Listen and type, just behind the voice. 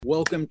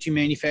Welcome to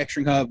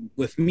Manufacturing Hub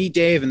with me,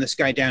 Dave, and this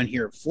guy down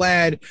here,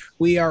 Vlad.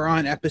 We are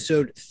on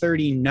episode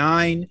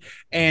 39,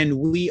 and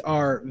we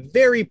are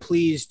very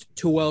pleased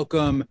to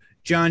welcome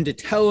John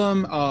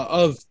Ditellum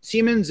of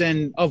Siemens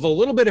and of a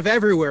little bit of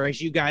everywhere, as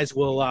you guys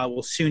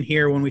will soon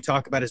hear when we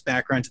talk about his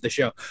background to the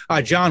show.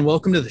 John,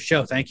 welcome to the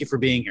show. Thank you for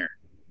being here.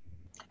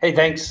 Hey,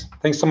 thanks.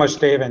 Thanks so much,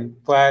 Dave and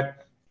Vlad,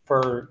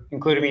 for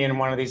including me in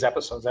one of these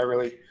episodes. I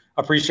really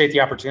appreciate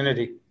the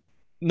opportunity.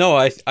 No,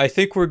 I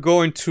think we're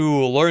going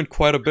to learn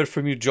quite a bit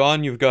from you,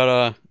 John. You've got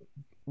a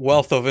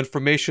wealth of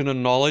information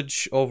and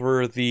knowledge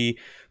over the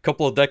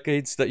couple of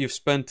decades that you've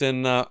spent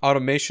in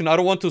automation. I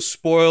don't want to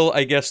spoil,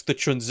 I guess, the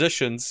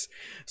transitions.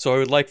 So I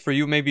would like for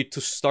you maybe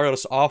to start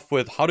us off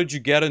with how did you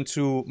get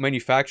into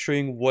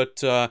manufacturing?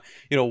 What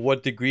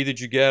what degree did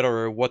you get,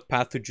 or what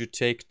path did you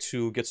take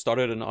to get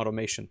started in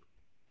automation?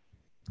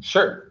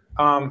 Sure.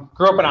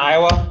 Grew up in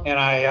Iowa, and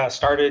I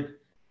started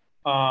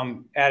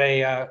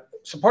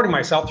supporting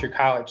myself through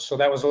college. So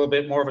that was a little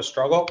bit more of a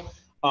struggle,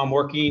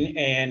 working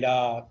and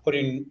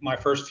putting my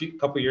first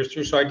couple years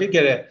through. So I did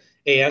get an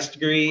AS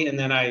degree, and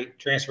then I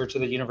transferred to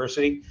the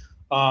university.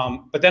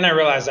 But then I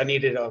realized I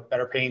needed a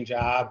better paying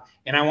job,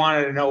 and I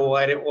wanted to know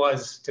what it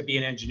was to be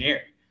an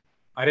engineer.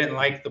 I didn't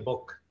like the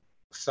book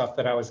stuff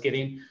that I was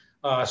getting.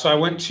 So I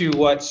went to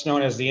what's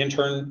known as the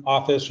intern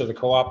office or the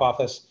co-op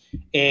office,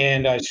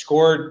 and I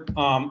scored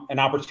an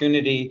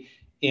opportunity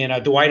in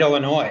Dwight,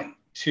 Illinois,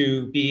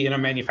 to be in a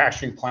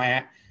manufacturing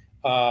plant.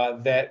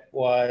 That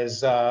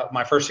was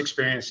my first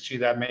experience to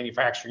that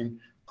manufacturing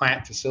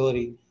plant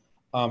facility.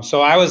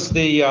 So I was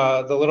the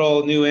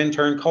little new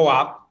intern.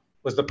 Co-op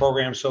was the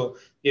program. So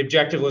the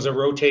objective was a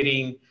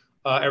rotating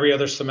every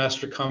other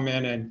semester, come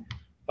in and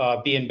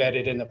be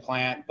embedded in the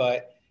plant.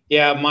 But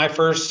yeah, my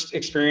first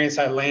experience,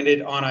 I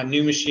landed on a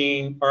new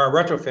machine, or a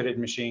retrofitted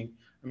machine,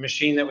 a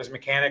machine that was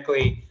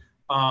mechanically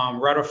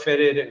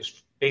retrofitted. It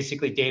was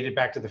basically dated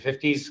back to the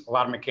 50s, a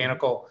lot of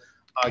mechanical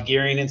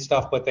gearing and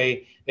stuff, but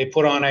they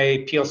put on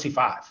a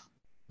PLC-5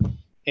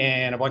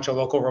 and a bunch of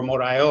local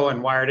remote I/O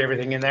and wired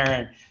everything in there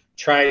and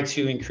tried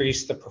to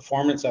increase the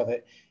performance of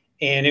it.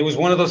 And it was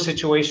one of those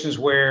situations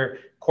where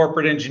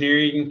corporate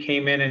engineering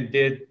came in and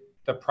did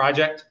the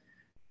project,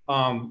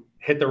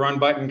 hit the run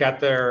button, got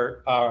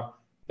their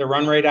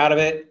run rate out of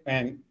it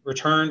and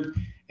returned.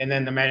 And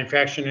then the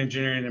manufacturing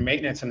engineering and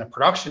maintenance and the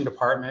production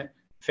department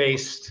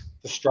faced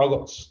the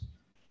struggles.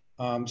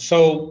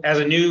 So as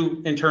a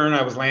new intern,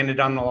 I was landed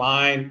on the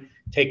line,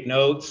 take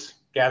notes,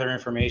 gather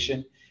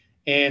information.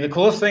 And the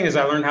coolest thing is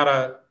I learned how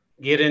to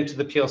get into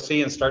the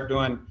PLC and start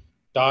doing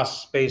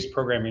DOS-based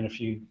programming.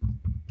 If you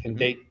can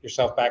date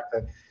yourself back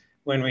to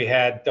when we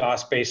had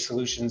DOS-based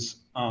solutions.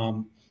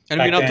 And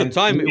I mean, at the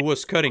time, it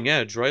was cutting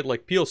edge, right?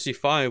 Like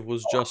PLC-5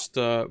 was just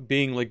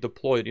being like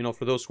deployed. You know,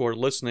 for those who are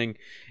listening,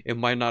 it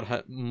might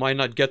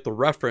not get the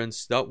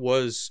reference. That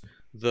was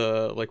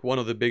one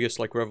of the biggest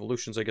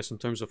revolutions, I guess, in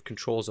terms of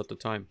controls at the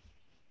time.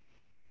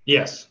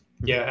 Yes.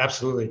 Yeah,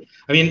 absolutely.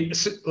 I mean,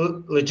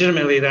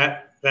 legitimately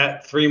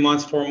that 3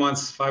 months, 4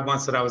 months, 5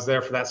 months that I was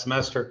there for that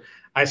semester,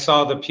 I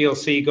saw the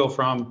PLC go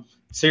from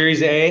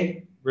Series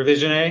A,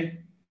 revision A,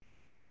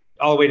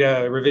 all the way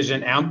to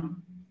revision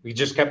M. We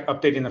just kept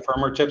updating the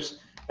firmware chips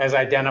as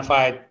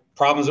identified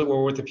problems that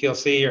were with the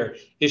PLC or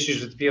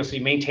issues with the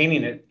PLC,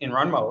 maintaining it in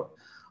run mode.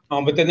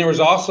 But then there was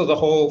also the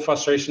whole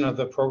frustration of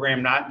the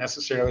program not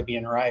necessarily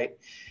being right.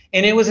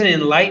 And it was an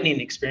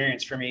enlightening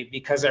experience for me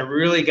because I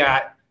really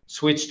got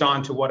switched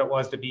on to what it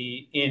was to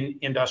be in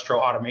industrial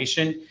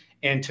automation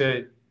and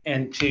to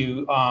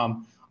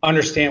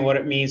understand what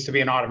it means to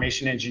be an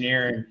automation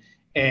engineer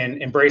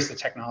and embrace the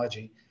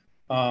technology.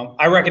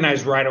 I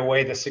recognized right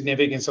away the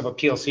significance of a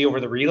PLC over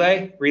the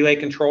relay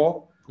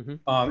control.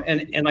 Mm-hmm.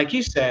 And like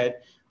you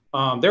said,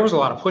 there was a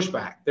lot of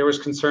pushback. There was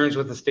concerns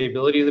with the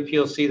stability of the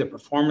PLC, the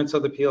performance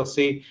of the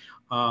PLC,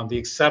 the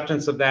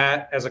acceptance of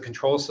that as a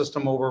control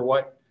system over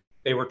what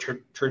they were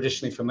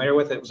traditionally familiar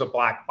with. It was a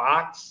black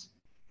box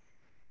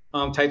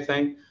type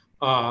thing.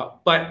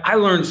 But I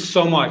learned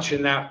so much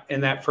in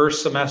that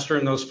first semester,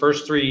 in those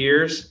first 3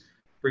 years,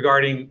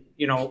 regarding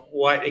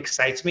what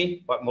excites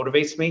me, what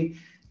motivates me,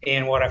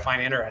 and what I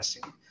find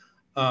interesting.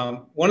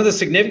 One of the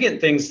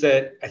significant things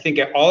that I think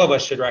all of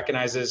us should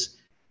recognize is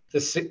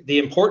the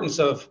importance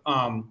of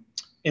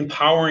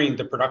empowering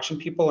the production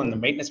people and the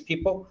maintenance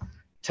people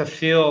to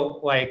feel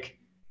like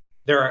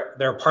they're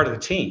a part of the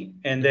team,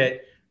 and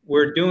that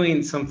we're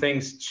doing some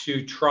things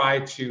to try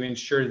to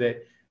ensure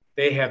that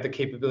they have the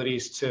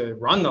capabilities to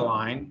run the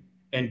line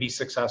and be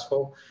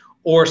successful,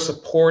 or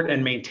support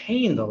and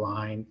maintain the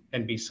line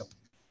and be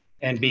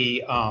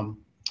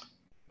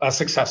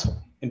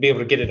successful and be able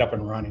to get it up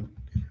and running.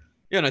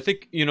 Yeah, and I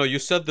think, you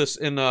said this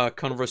in a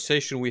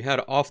conversation we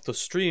had off the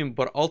stream,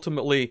 but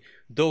ultimately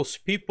those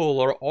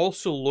people are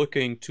also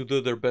looking to do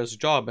their best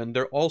job, and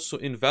they're also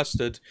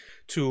invested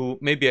to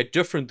maybe a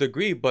different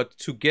degree, but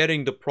to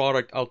getting the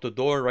product out the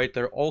door, right?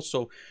 They're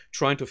also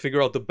trying to figure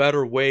out the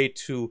better way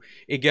to,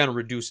 again,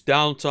 reduce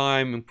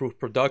downtime, improve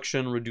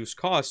production, reduce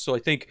costs. So I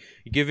think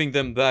giving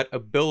them that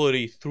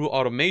ability through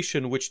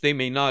automation, which they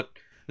may not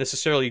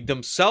necessarily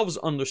themselves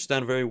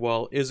understand very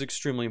well is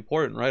extremely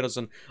important, right? As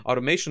an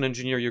automation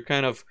engineer, you're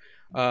kind of,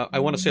 I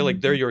want to say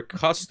like they're your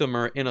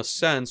customer in a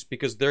sense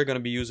because they're going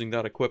to be using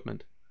that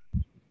equipment.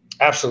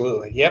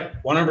 Absolutely.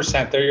 Yep.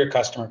 100%. They're your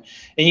customer.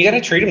 And you got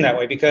to treat them that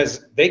way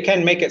because they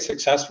can make it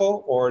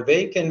successful or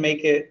they can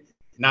make it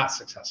not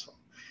successful.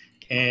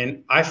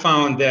 And I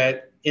found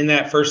that in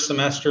that first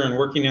semester and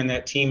working in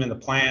that team in the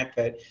plant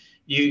that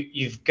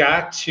you've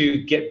got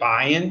to get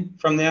buy-in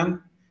from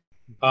them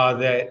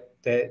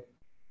that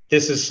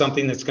this is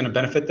something that's going to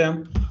benefit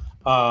them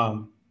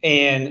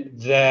and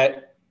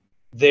that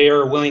they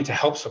are willing to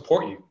help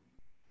support you.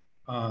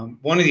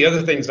 One of the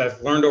other things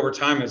I've learned over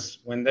time is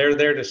when they're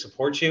there to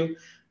support you,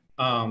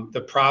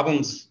 the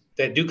problems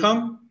that do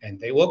come, and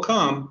they will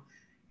come,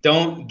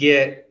 don't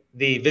get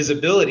the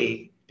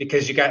visibility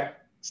because you got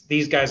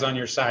these guys on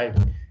your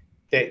side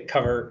that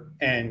cover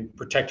and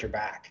protect your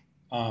back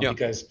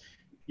because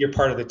you're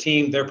part of the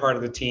team, they're part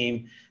of the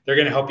team. They're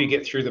going to help you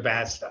get through the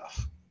bad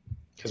stuff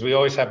because we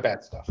always have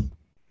bad stuff.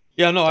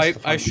 Yeah, no,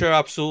 I share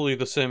absolutely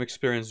the same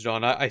experience,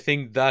 John. I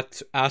think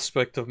that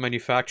aspect of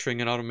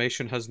manufacturing and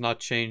automation has not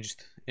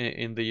changed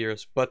in the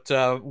years. But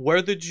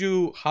where did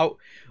you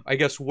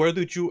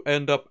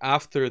end up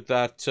after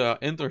that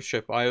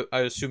internship? I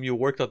assume you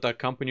worked at that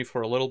company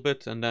for a little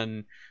bit and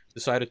then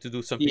decided to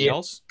do something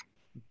else?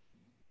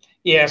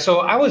 Yeah, so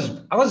I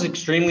was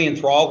extremely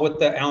enthralled with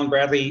the Allen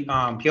Bradley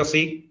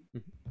PLC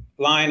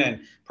line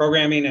and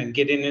programming and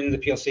getting into the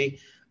PLC.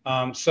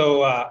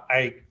 So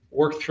I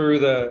worked through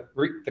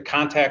the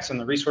contacts and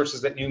the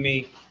resources that knew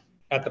me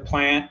at the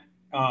plant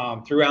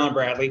through Allen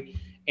Bradley,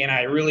 and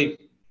I really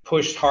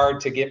pushed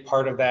hard to get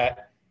part of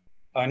that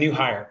new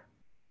hire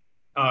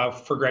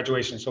for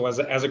graduation. So as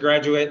a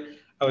graduate,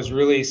 I was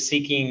really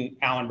seeking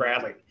Allen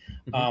Bradley,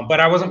 but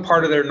I wasn't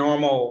part of their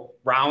normal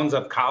rounds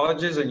of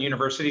colleges and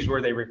universities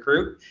where they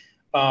recruit.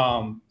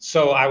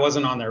 So I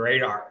wasn't on their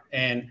radar,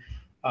 and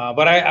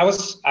but I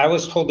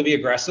was told to be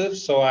aggressive,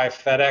 so I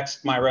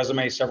FedExed my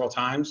resume several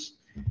times.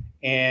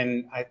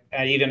 And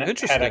I even had it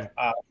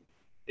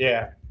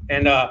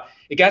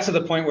got to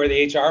the point where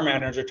the HR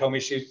manager told me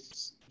she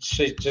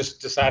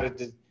just decided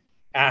to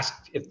ask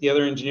if the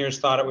other engineers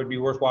thought it would be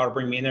worthwhile to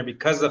bring me in there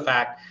because of the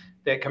fact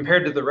that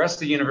compared to the rest of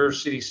the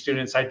university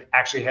students, I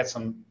actually had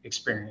some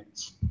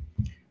experience.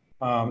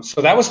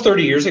 So that was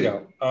 30 years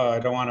ago. I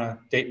don't want to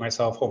date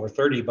myself over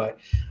 30, but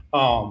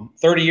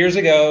 30 years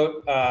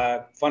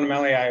ago,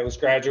 fundamentally, I was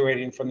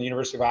graduating from the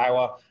University of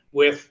Iowa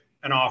with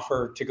an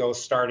offer to go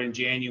start in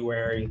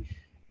January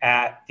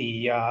at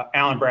the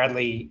Allen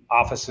Bradley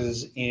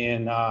offices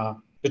in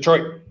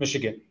Detroit,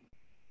 Michigan.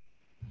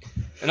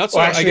 And that's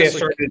I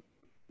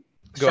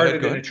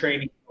started in a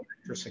training program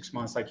for 6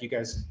 months, like you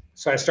guys.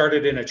 So I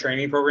started in a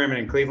training program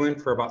in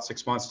Cleveland for about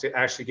 6 months to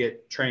actually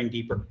get trained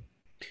deeper.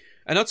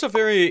 And that's a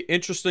very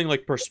interesting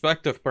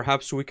perspective.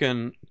 Perhaps we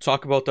can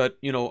talk about that,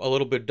 a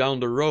little bit down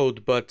the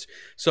road. But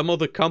some of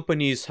the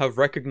companies have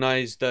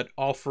recognized that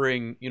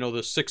offering,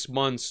 the 6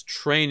 months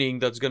training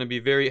that's going to be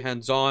very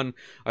hands-on.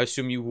 I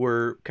assume you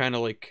were kind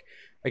of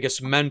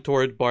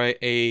mentored by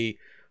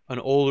an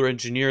older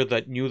engineer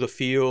that knew the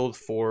field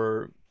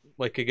for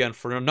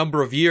a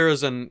number of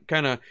years and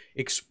kind of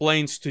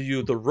explains to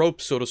you the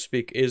ropes, so to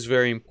speak, is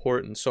very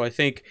important. So I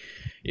think,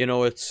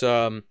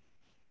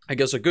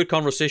 it's a good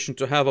conversation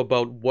to have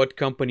about what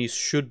companies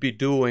should be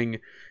doing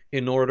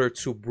in order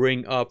to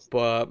bring up,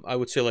 I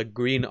would say,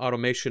 green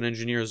automation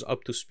engineers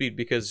up to speed.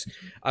 Because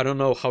I don't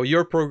know how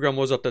your program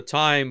was at the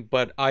time,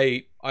 but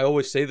I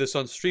always say this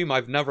on stream,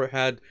 I've never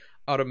had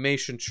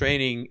automation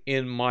training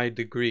in my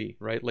degree,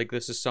 right?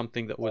 This is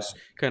something that was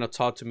kind of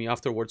taught to me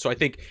afterwards. So I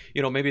think,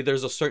 maybe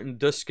there's a certain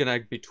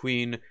disconnect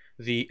between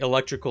the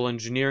electrical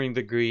engineering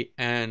degree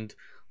and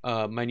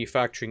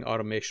manufacturing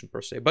automation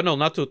per se. But no,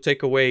 not to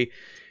take away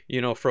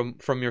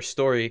from your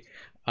story.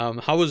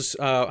 How was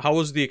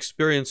the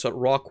experience at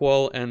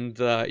Rockwell? And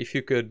if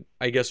you could,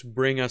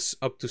 bring us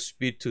up to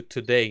speed to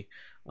today,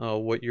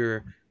 what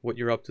you're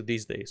up to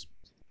these days.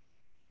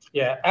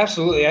 Yeah,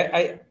 absolutely.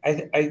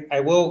 I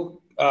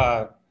will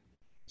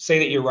say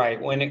that you're right.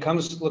 When it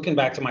comes looking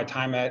back to my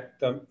time at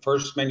the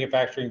first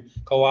manufacturing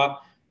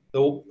co-op,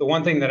 the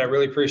one thing that I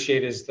really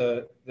appreciate is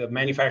the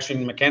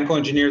manufacturing mechanical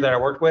engineer that I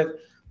worked with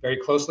very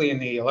closely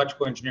and the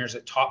electrical engineers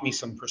that taught me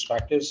some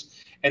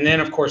perspectives. And then,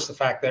 of course, the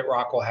fact that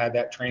Rockwell had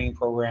that training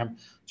program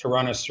to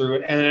run us through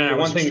it. And then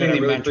one thing that I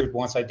really mentored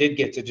once I did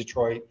get to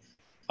Detroit,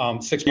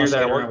 6 months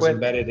later, I was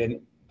embedded in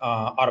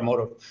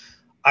automotive.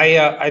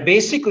 I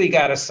basically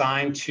got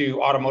assigned to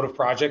automotive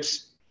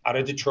projects out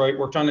of Detroit,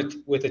 worked on it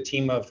with a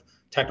team of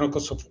technical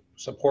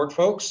support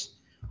folks.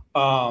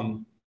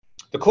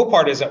 The cool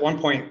part is at one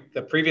point,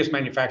 the previous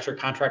manufacturer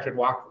contracted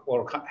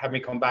Rockwell to have me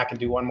come back and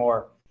do one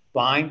more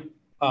line,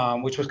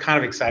 which was kind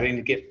of exciting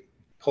to get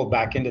pulled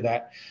back into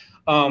that.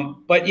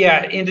 But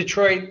yeah, in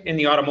Detroit, in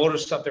the automotive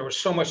stuff, there was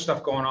so much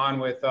stuff going on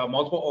with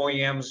multiple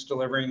OEMs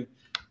delivering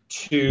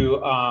to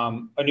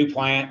a new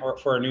plant or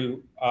for a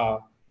new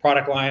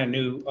product line, a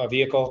new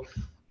vehicle.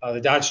 The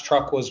Dodge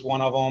truck was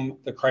one of them.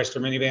 The Chrysler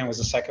minivan was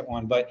the second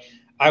one. But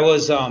I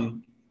was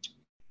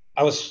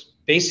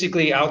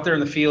basically out there in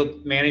the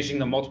field managing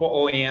the multiple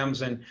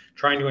OEMs and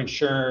trying to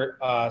ensure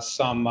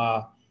some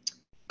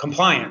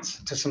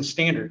compliance to some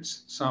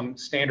standards, some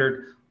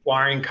standard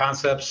wiring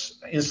concepts,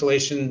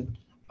 installation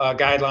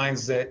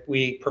guidelines that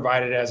we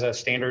provided as a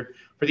standard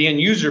for the end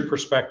user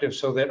perspective,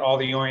 so that all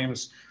the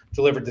OEMs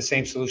delivered the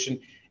same solution.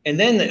 And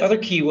then the other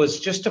key was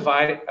just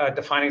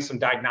defining some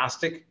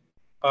diagnostic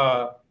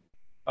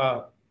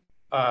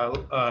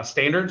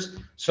standards,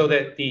 so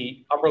that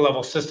the upper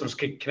level systems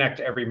could connect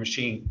to every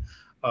machine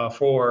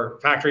for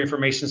factory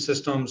information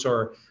systems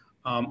or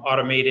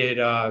automated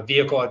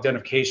vehicle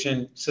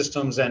identification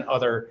systems and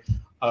other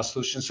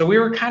solutions. So we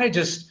were kind of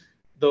just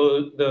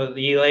the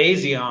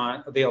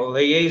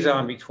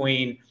liaison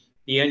between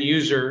the end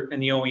user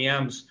and the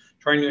OEMs,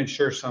 trying to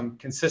ensure some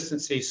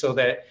consistency, so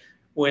that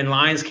when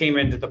lines came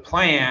into the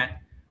plant,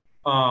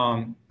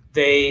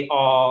 they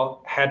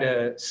all had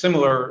a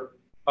similar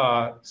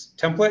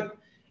template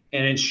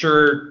and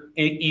ensured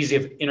easy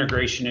of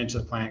integration into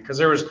the plant, because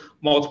there was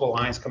multiple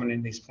lines coming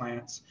into these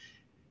plants.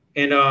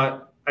 And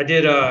I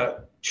did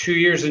 2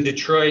 years in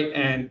Detroit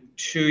and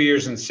 2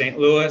 years in St.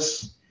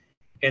 Louis.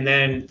 And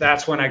then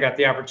that's when I got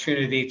the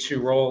opportunity to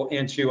roll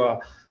into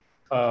a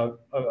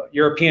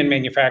European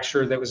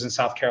manufacturer that was in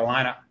South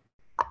Carolina.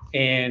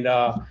 And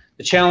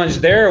the challenge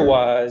there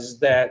was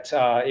that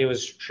it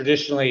was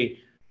traditionally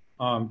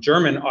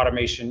German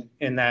automation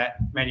in that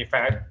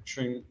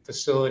manufacturing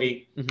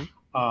facility.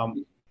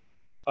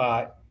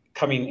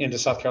 Coming into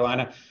South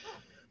Carolina.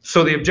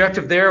 So the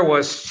objective there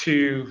was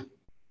to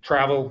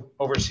travel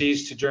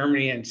overseas to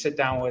Germany and sit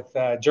down with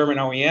German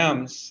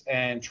OEMs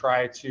and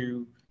try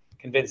to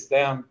convince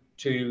them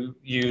to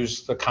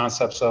use the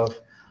concepts of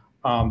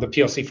the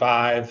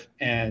PLC5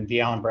 and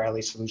the Allen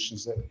Bradley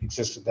solutions that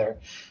existed there.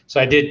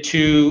 So I did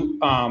 2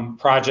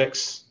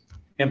 projects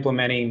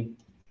implementing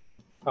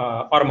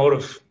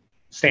automotive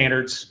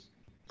standards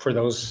for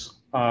those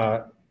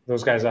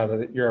guys out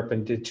of Europe,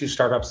 and did 2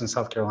 startups in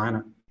South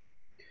Carolina.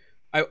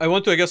 I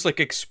want to, I guess, like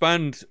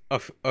expand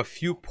a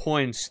few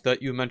points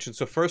that you mentioned.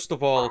 So first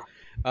of all,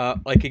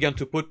 like again,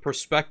 to put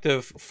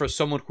perspective for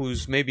someone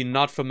who's maybe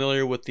not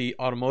familiar with the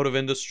automotive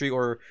industry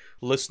or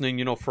listening,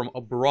 you know, from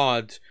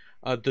abroad,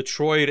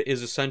 Detroit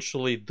is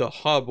essentially the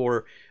hub,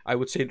 or I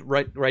would say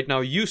right now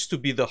used to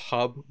be the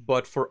hub,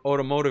 but for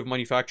automotive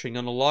manufacturing,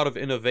 and a lot of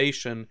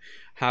innovation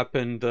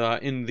happened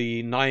in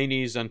the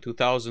 90s and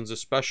 2000s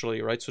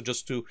especially, right? So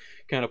just to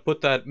kind of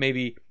put that,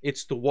 maybe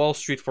it's the Wall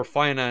Street for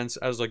finance,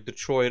 as like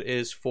Detroit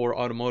is for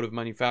automotive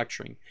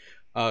manufacturing.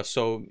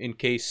 So in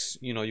case,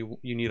 you know, you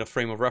need a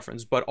frame of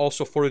reference, but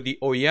also for the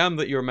OEM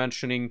that you're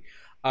mentioning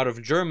out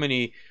of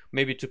Germany,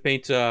 maybe to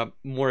paint a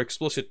more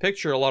explicit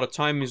picture, a lot of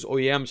times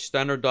OEMs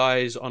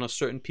standardize on a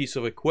certain piece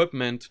of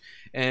equipment,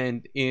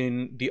 and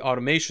in the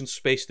automation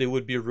space they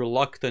would be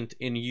reluctant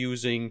in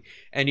using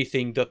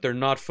anything that they're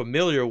not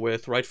familiar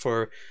with, right,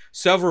 for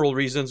several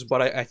reasons.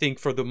 But I think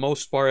for the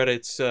most part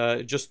it's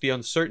just the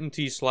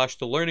uncertainty /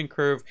 the learning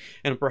curve,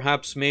 and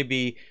perhaps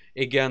maybe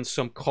again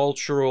some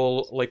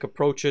cultural like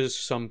approaches.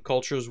 Some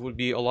cultures would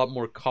be a lot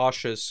more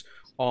cautious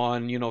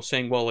on, you know,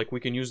 saying, well, like we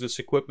can use this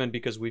equipment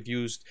because we've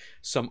used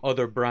some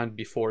other brand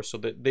before, so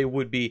that they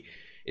would be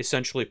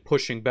essentially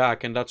pushing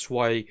back, and that's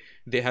why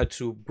they had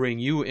to bring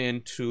you in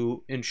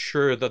to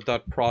ensure that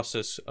that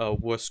process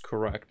was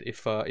correct,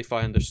 if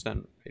I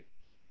understand right.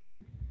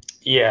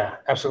 Yeah,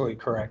 absolutely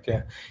correct.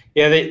 Yeah.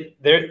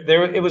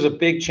 It was a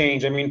big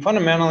change. I mean,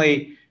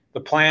 fundamentally, the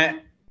plant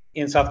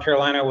in South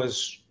Carolina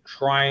was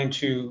trying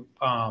to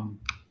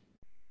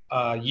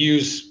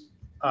use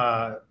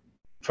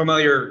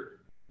familiar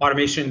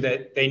automation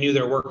that they knew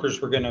their workers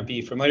were going to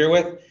be familiar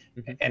with,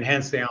 and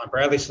hence the Allen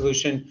Bradley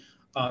solution.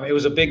 It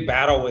was a big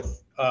battle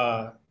with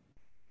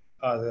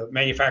the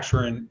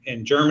manufacturer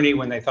in Germany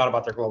when they thought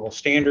about their global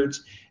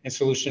standards and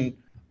solution.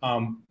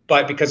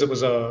 But because it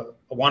was a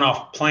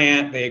one-off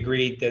plant, they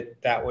agreed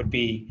that would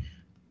be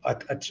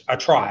a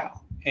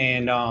trial.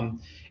 And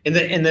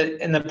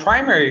the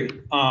primary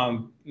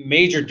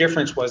major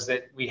difference was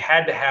that we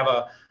had to have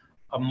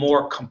a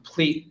more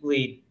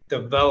completely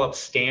developed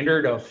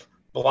standard of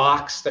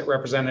blocks that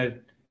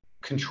represented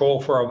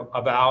control for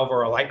a valve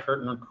or a light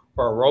curtain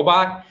or a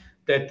robot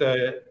that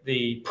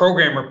the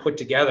programmer put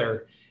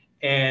together,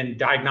 and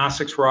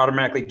diagnostics were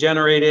automatically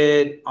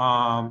generated,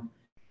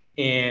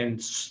 and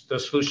the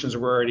solutions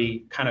were already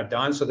kind of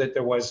done, so that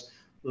there was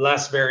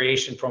less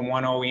variation from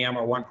one OEM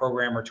or one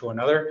programmer to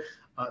another.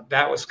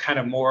 That was kind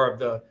of more of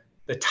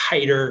the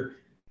tighter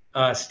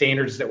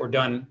standards that were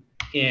done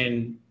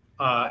in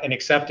and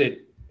accepted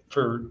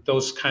for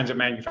those kinds of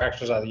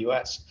manufacturers out of the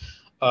US.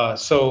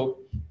 So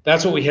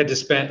that's what we had to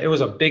spend. It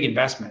was a big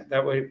investment.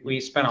 That way we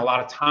spent a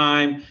lot of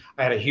time.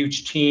 I had a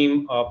huge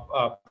team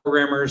of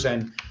programmers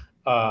and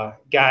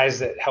guys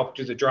that helped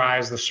do the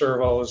drives, the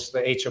servos, the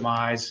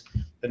HMIs,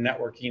 the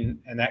networking,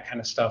 and that kind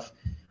of stuff.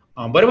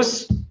 But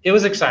it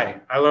was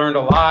exciting. I learned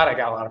a lot. I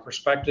got a lot of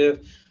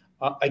perspective.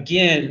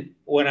 Again,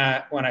 when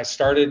I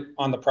started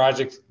on the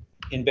project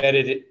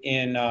embedded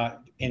in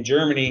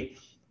Germany,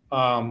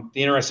 the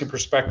interesting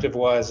perspective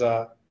was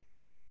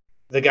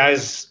the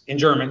guys in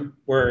German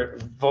were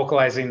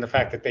vocalizing the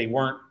fact that they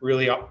weren't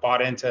really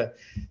bought into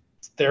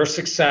their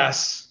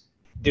success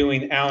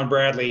doing Allen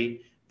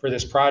Bradley for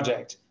this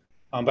project.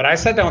 But I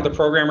sat down with the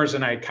programmers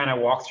and I kind of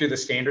walked through the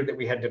standard that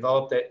we had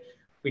developed that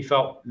we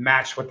felt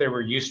matched what they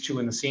were used to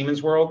in the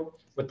Siemens world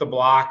with the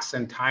blocks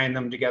and tying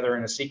them together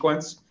in a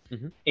sequence.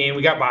 Mm-hmm. And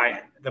we got buy-in.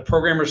 The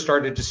programmers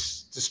started to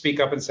speak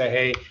up and say,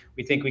 hey,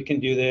 we think we can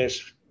do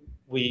this.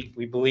 We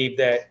believe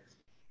that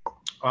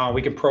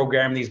we can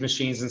program these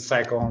machines and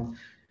cycle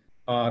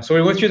them. So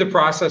we went through the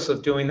process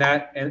of doing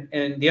that.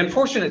 And the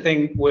unfortunate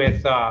thing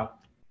with,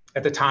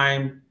 at the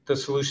time, the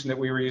solution that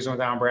we were using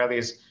with Allen Bradley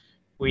is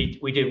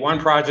we did one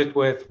project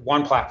with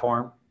one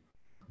platform,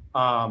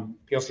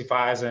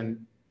 PLC5s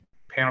and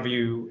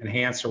PanelView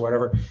Enhanced or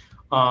whatever.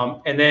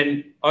 And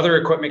then other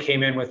equipment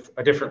came in with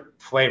a different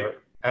flavor,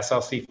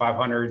 SLC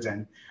 500s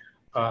and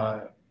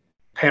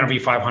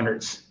PanelView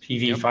 500s,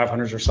 PV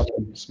 500s or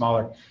something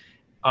smaller,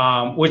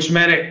 which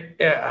meant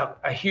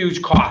a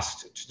huge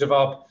cost to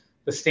develop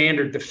the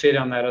standard to fit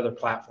on that other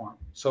platform.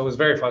 So it was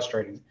very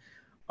frustrating.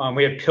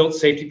 We had PILT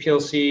safety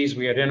PLCs,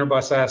 we had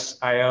Interbus S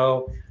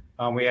IO,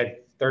 we had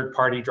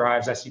third-party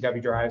drives,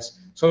 SCW drives.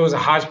 So it was a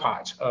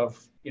hodgepodge of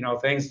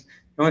things.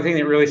 The only thing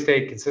that really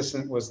stayed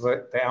consistent was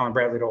the Allen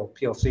Bradley old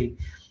PLC.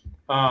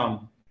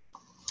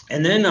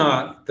 And then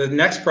the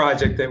next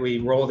project that we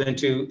rolled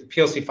into, the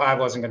PLC5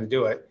 wasn't going to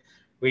do it.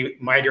 We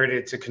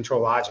migrated to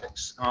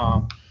ControlLogix.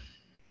 Oh,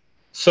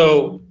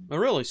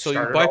 really? So you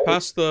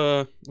bypassed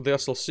the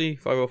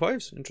SLC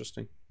 505s?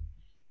 Interesting.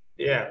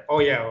 Yeah. Oh,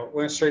 yeah.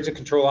 Went straight to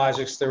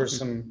ControlLogix. There were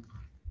some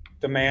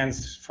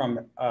demands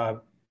from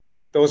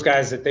those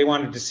guys that they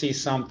wanted to see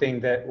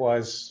something that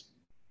was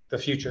the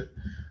future.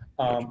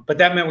 But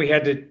that meant we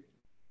had to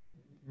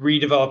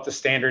redevelop the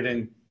standard,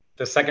 and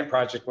the second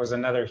project was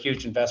another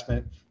huge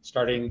investment,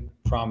 starting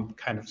from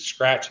kind of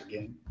scratch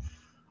again.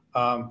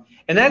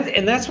 And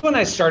that's when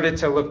I started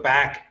to look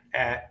back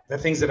at the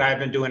things that I've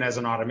been doing as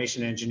an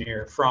automation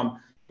engineer, from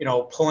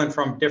pulling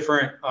from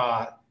different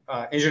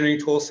engineering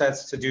tool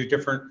sets to do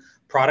different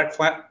product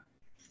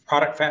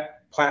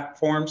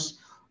platforms,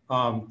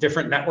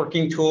 different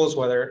networking tools,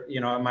 whether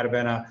it might have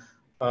been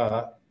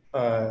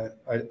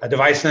a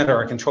device net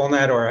or a control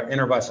net or an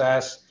Interbus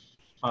S,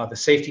 the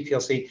safety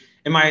PLC.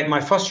 And my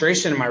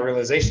frustration and my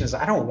realization is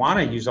I don't want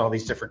to use all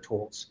these different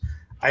tools.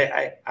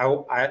 I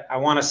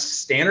want to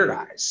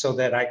standardize so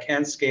that I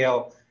can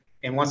scale.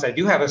 And once I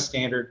do have a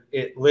standard,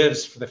 it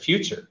lives for the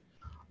future.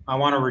 I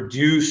want to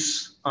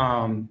reduce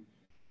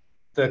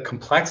the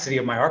complexity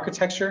of my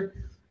architecture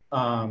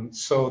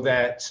so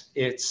that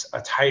it's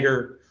a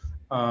tighter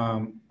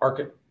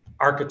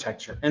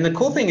architecture. And the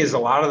cool thing is a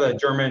lot of the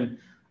German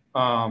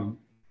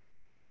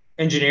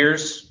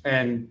engineers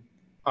and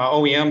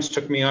OEMs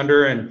took me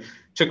under and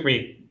took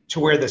me to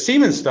where the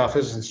Siemens stuff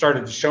is and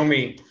started to show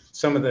me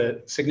some of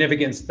the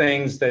significant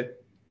things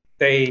that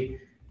they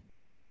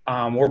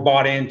were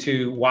bought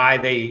into, why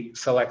they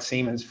select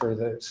Siemens for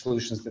the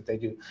solutions that they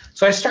do.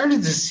 So I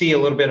started to see a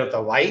little bit of the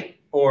light,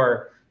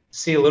 or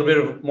see a little bit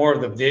of more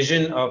of the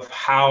vision of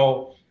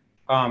how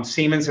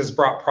Siemens has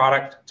brought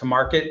product to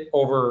market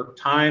over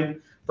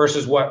time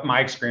versus what my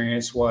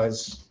experience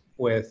was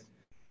with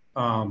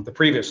the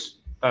previous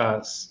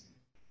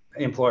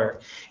employer.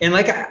 And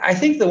I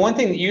think the one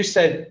thing that you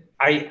said,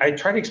 I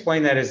try to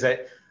explain that, is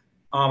that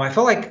I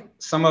feel like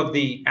some of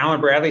the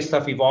Allen Bradley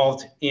stuff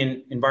evolved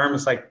in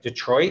environments like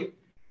Detroit,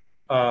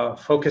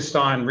 focused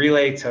on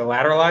relay to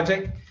ladder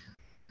logic,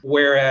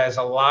 whereas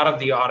a lot of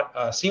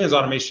the Siemens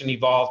automation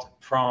evolved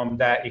from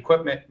that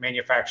equipment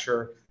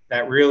manufacturer,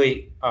 that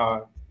really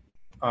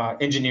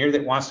engineer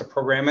that wants to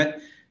program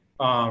it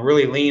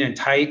really lean and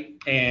tight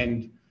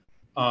and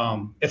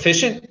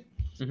efficient.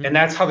 Mm-hmm. And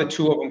that's how the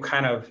two of them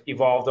kind of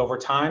evolved over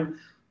time.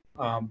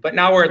 But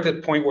now we're at the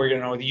point where,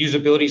 the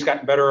usability's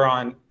gotten better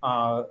on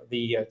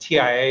the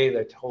TIA,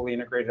 the totally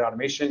integrated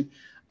automation.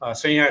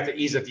 So you have the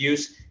ease of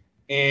use,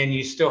 and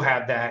you still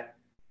have that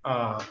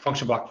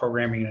function block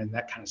programming and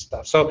that kind of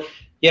stuff. So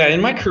yeah,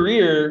 in my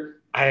career,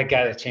 I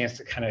got a chance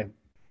to kind of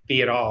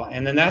be it all.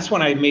 And then that's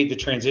when I made the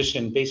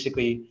transition,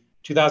 basically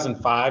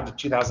 2005 to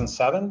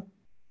 2007.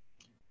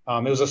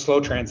 It was a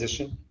slow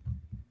transition.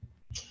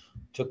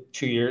 Took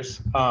 2 years,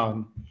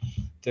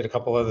 did a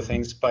couple other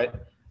things,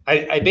 but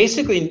I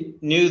basically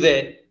knew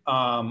that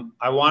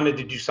I wanted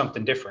to do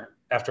something different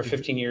after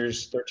 15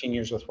 years, 13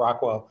 years with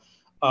Rockwell.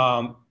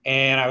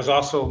 And I was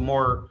also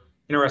more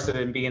interested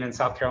in being in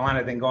South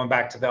Carolina than going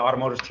back to the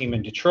automotive team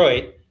in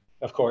Detroit,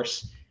 of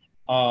course.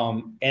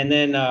 And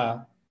then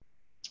a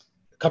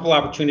couple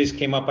opportunities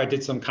came up. I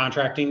did some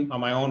contracting on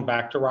my own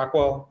back to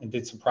Rockwell and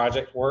did some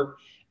project work.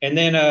 And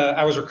then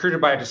I was recruited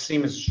by a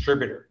Siemens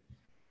distributor.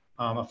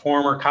 A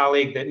former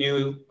colleague that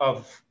knew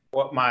of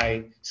what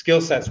my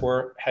skill sets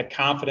were, had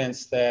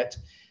confidence that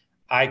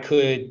I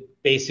could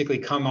basically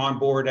come on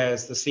board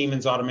as the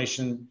Siemens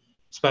automation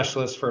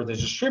specialist for the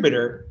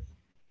distributor.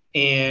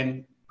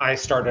 And I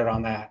started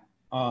on that.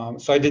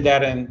 So I did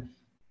that in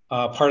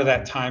part of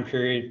that time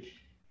period.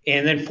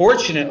 And then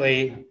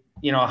fortunately,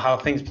 how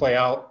things play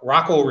out,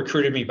 Rockwell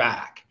recruited me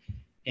back.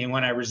 And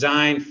when I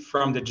resigned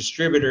from the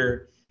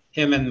distributor,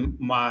 him and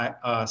my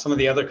some of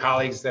the other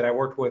colleagues that I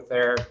worked with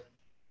there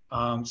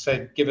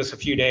said, give us a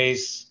few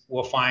days,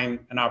 we'll find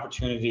an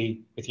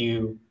opportunity with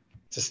you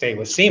to stay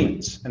with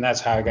Siemens. And that's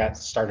how I got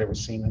started with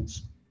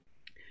Siemens.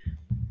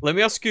 Let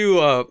me ask you,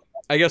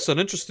 I guess, an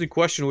interesting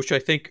question, which I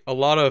think a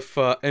lot of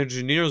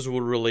engineers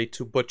will relate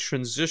to, but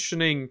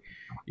transitioning,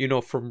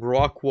 from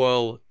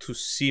Rockwell to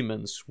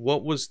Siemens,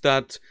 what was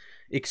that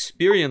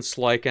experience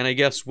like? And I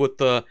guess with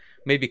the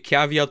maybe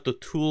caveat, the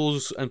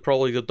tools and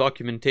probably the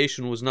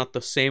documentation was not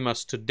the same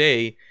as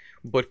today,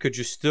 but could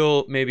you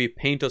still maybe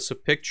paint us a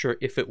picture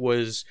if it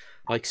was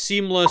like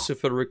seamless,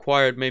 if it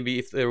required, maybe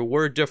if there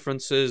were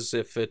differences,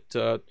 if it,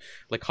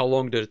 like how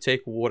long did it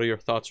take? What are your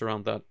thoughts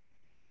around that?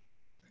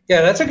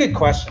 Yeah, that's a good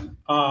question.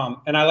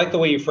 And I like the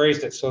way you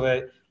phrased it so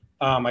that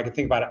I could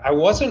think about it. I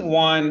wasn't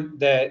one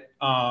that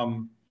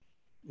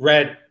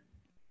read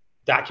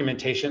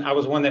documentation. I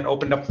was one that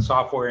opened up the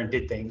software and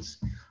did things.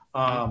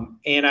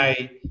 And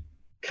I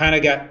kind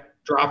of got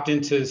dropped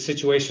into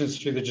situations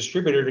through the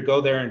distributor to go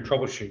there and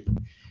troubleshoot.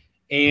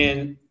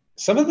 And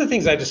some of the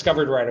things I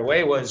discovered right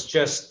away was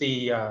just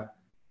the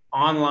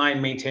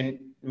online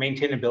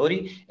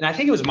maintainability. And I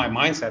think it was my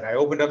mindset. I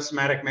opened up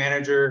Simatic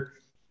Manager.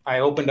 I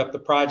opened up the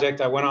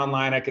project. I went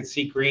online. I could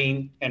see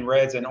green and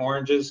reds and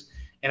oranges.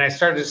 And I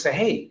started to say,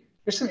 hey,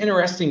 there's some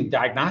interesting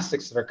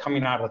diagnostics that are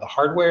coming out of the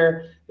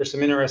hardware. There's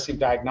some interesting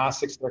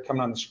diagnostics that are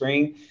coming on the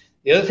screen.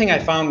 The other thing I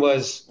found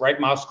was right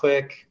mouse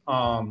click,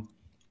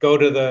 go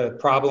to the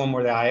problem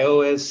where the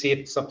IO is, see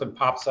if something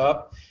pops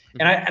up.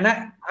 And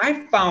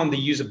I found the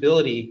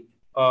usability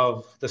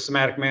of the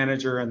Simatic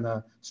Manager and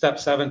the Step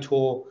 7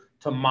 tool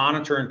to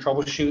monitor and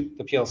troubleshoot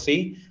the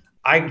PLC.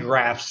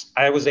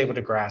 I was able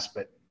to grasp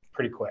it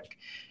pretty quick.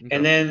 Okay.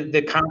 And then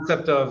the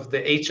concept of the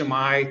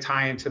HMI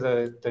tie into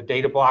the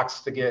data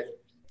blocks to get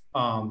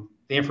the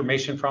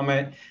information from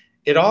it,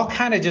 it all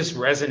kind of just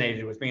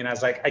resonated with me. And I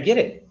was like, I get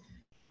it.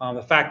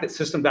 The fact that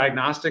system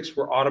diagnostics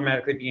were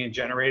automatically being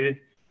generated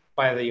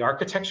by the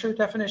architecture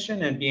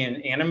definition and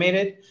being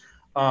animated,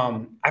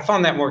 I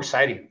found that more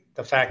exciting.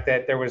 The fact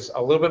that there was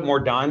a little bit more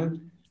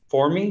done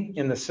for me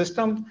in the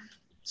system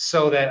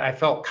so that I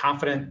felt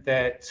confident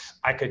that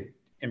I could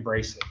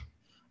embrace it.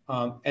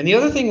 And the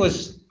other thing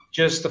was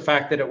just the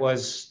fact that it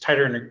was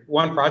tighter in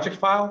one project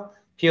file,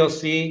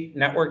 PLC,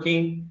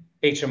 networking,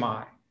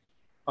 HMI.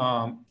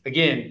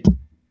 Again,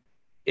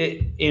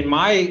 in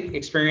my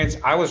experience,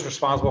 I was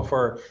responsible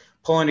for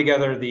pulling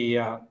together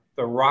the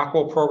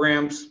Rockwell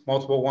programs,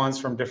 multiple ones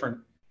from different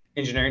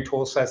engineering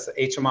tool sets, the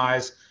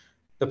HMIs,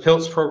 the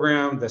PILTS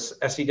program, the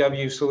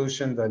SEW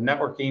solution, the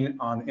networking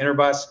on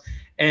Interbus.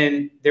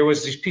 And there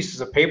was these pieces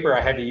of paper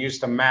I had to use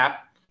to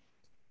map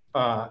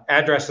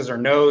addresses or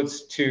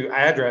nodes to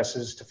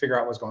addresses to figure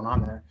out what's going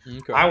on there.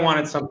 Okay. I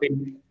wanted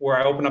something where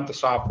I opened up the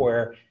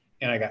software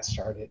and I got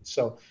started.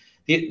 So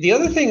the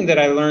other thing that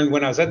I learned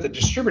when I was at the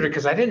distributor,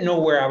 because I didn't know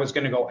where I was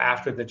going to go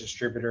after the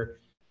distributor,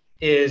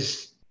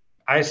 is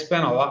I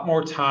spent a lot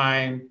more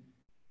time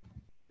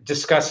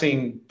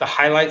discussing the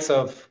highlights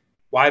of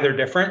why they're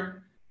different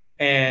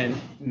and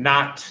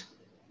not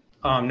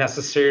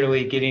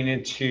necessarily getting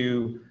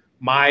into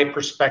my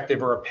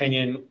perspective or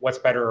opinion, what's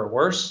better or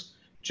worse,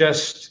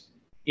 just,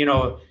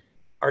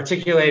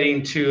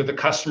 articulating to the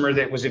customer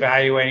that was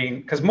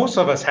evaluating, because most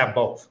of us have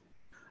both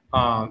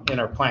in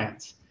our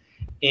plants.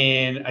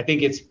 And I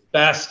think it's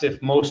best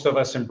if most of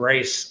us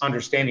embrace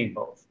understanding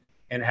both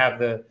and have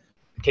the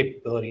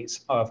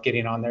capabilities of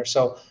getting on there.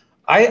 So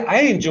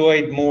I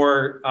enjoyed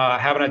more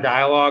having a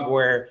dialogue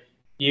where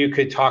you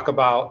could talk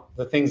about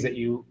the things that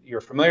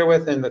you're familiar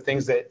with and the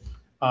things that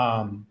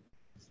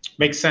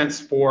make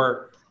sense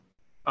for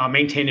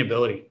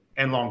maintainability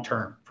and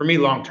long-term. For me,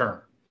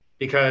 long-term,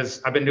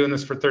 because I've been doing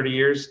this for 30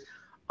 years.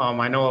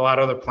 I know a lot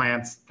of other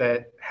plants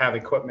that have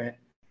equipment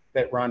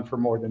that run for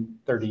more than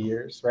 30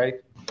 years, right?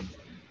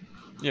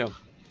 Yeah.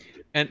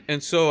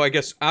 And so I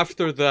guess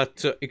after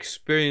that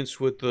experience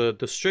with the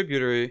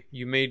distributor,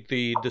 you made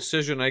the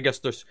decision. I guess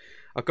there's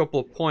a couple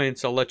of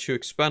points. I'll let you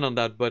expand on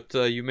that. But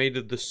you made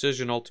the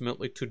decision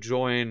ultimately to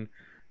join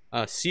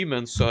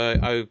Siemens.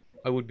 So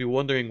I would be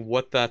wondering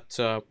what that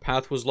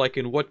path was like.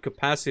 In what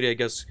capacity, I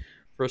guess,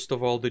 first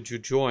of all, did you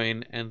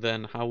join? And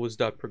then how was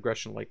that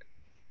progression like?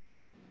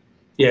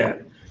 Yeah.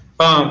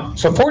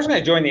 So fortunately,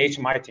 I joined the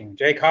HMI team.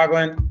 Jay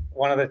Coughlin,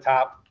 one of the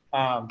top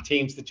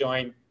teams to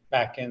join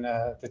back in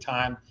the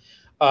time.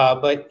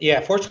 But yeah,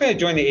 fortunately, I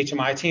joined the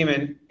HMI team,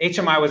 and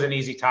HMI was an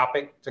easy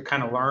topic to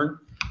kind of learn.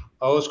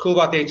 What was cool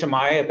about the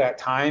HMI at that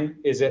time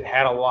is it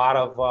had a lot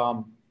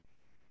of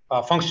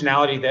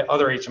functionality that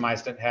other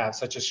HMIs didn't have,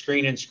 such as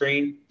screen and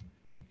screen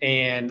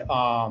and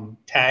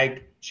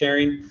tag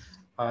sharing.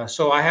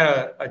 So I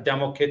had a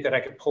demo kit that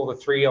I could pull the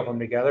three of them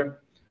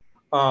together.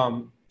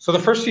 So the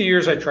first few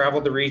years I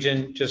traveled the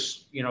region,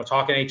 just,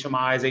 talking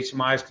HMIs.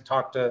 HMIs could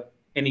talk to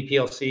any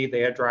PLC. They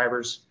had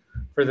drivers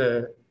for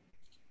the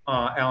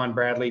Allen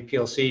Bradley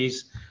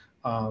PLCs.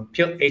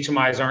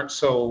 HMIs aren't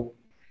so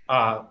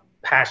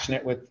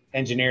passionate with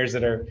engineers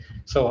that are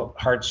so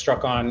hard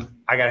struck on,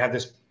 I got to have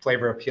this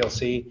flavor of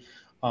PLC.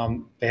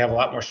 They have a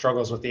lot more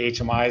struggles with the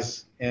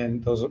HMIs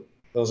in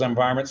those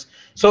environments.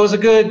 So it was a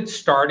good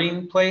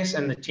starting place,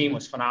 and the team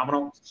was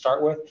phenomenal to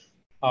start with.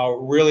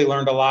 Really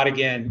learned a lot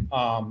again,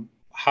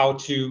 how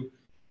to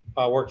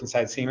work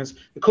inside Siemens.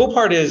 The cool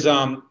part is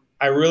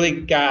I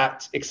really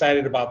got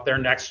excited about their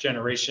next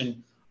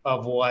generation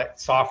of what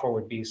software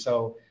would be.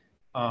 So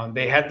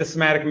they had the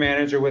Somatic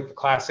Manager with the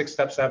classic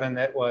Step 7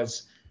 that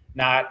was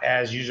not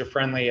as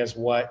user-friendly as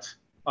what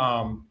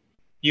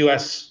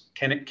US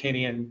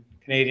Canadian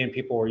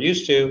people were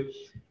used to.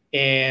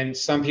 And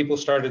some people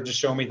started to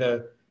show me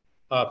the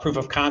proof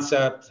of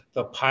concept,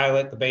 the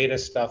pilot, the beta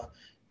stuff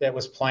that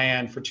was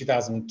planned for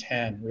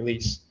 2010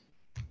 release.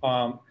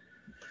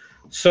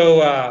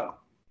 So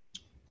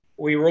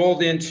we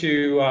rolled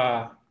into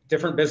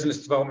different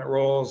business development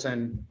roles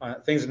and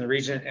things in the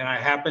region. And I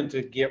happened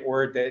to get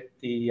word that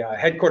the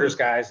headquarters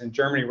guys in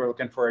Germany were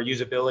looking for a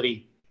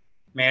usability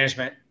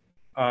management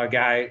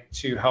guy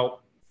to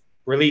help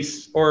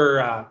release,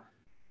 or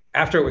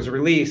after it was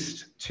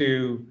released,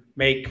 to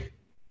make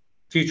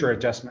future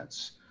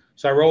adjustments.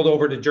 So I rolled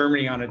over to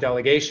Germany on a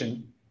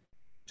delegation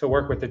to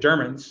work with the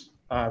Germans,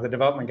 the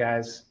development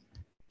guys,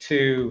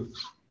 to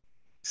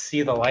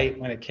see the light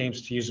when it came to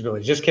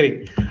usability. Just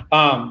kidding.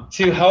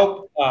 To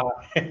help,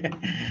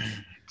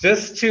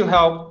 just to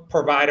help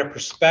provide a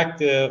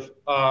perspective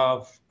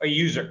of a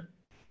user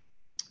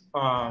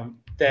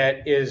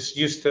that is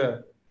used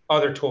to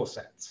other tool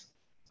sets.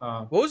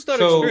 What was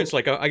that experience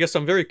like? I guess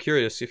I'm very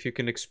curious if you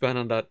can expand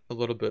on that a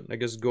little bit. I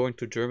guess going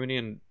to Germany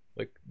and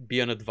like be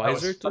an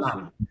advisor to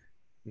them.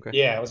 Okay.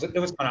 Yeah, it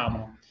was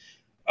phenomenal.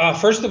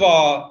 First of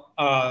all,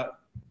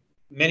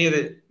 many of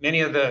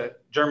the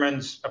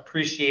Germans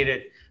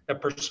appreciated the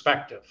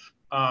perspective.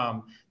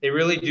 They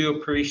really do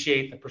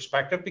appreciate the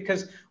perspective,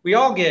 because we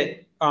all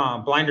get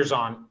blinders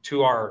on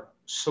to our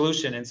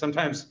solution, and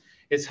sometimes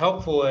it's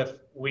helpful if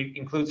we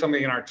include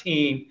somebody in our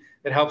team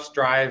that helps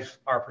drive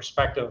our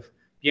perspective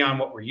beyond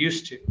what we're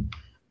used to.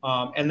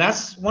 And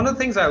that's one of the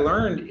things I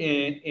learned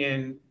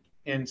in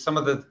some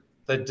of the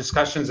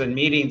discussions and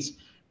meetings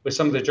with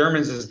some of the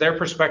Germans, is their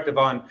perspective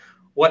on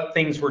what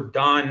things were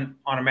done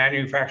on a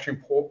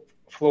manufacturing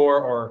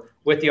floor or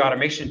with the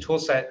automation tool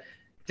set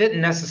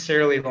didn't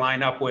necessarily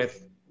line up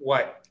with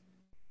what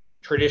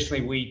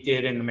traditionally we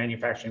did in the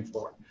manufacturing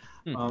floor.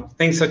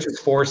 Things such as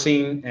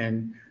forcing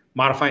and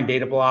modifying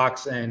data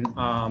blocks and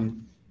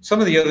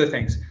some of the other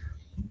things.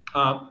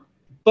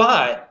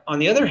 But on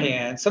the other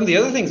hand, some of the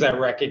other things I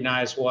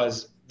recognized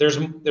was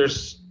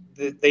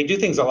they do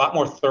things a lot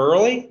more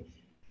thoroughly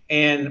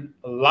and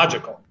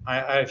logical.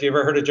 If you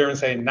ever heard a German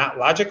say "not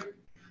logic,"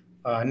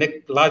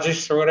 Nick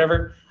Logisch or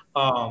whatever,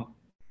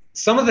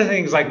 some of the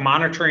things like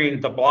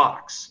monitoring the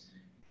blocks.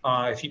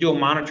 If you do a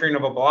monitoring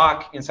of a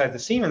block inside the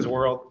Siemens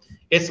world,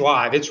 it's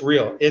live, it's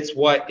real, it's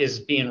what is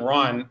being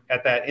run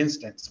at that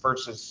instance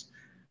versus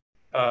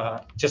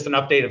just an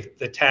update of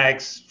the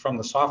tags from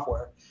the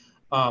software.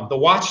 The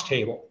watch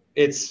table,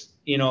 it's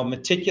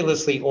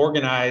meticulously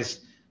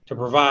organized to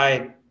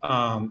provide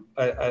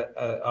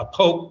a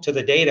poke to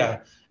the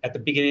data at the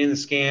beginning of the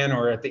scan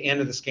or at the end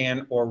of the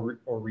scan, or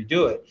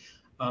redo it.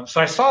 So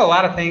I saw a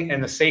lot of things,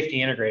 and the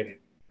safety integrated,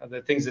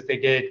 the things that they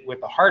did with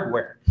the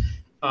hardware.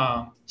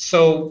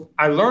 So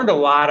I learned a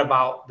lot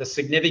about the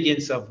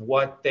significance of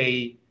what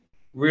they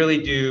really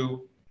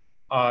do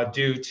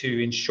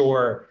to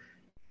ensure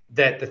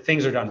that the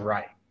things are done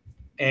right.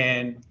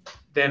 And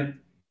then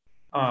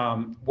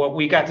what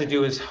we got to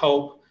do is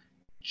help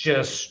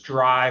just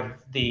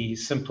drive the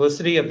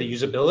simplicity of the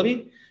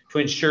usability to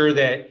ensure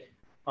that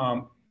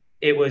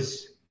it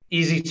was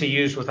easy to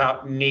use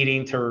without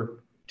needing to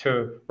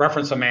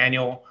reference a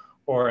manual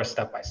or a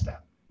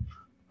step-by-step.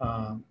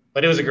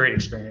 But it was a great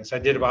experience. I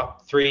did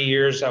about 3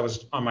 years. I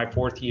was on my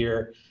 4th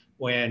year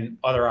when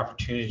other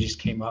opportunities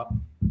came up.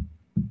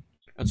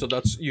 And so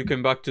you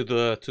came back to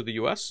the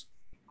US?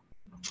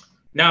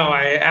 No,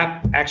 I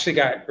actually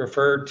got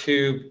referred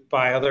to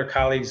by other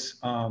colleagues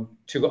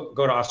to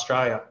go to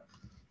Australia.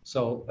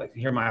 So I can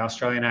hear my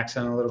Australian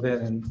accent a little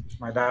bit and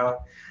my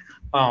dialect.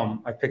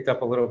 I picked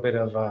up a little bit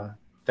of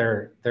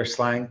their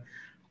slang.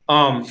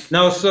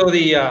 So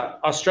the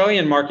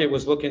Australian market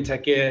was looking to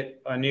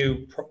get a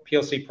new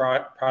PLC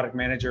product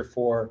manager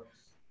for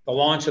the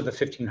launch of the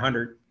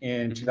 1500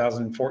 in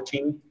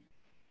 2014.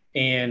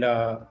 And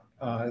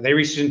they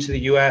reached into the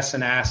US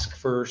and asked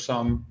for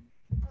some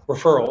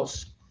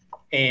referrals.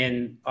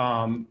 And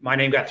my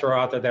name got thrown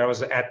out there that I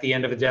was at the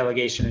end of a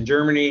delegation in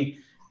Germany.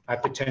 I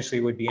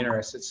potentially would be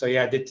interested. So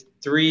yeah, I did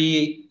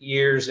 3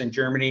 years in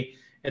Germany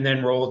and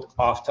then rolled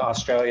off to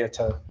Australia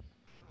to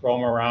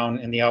roam around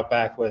in the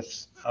outback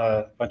with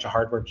a bunch of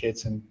hardware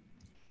kids and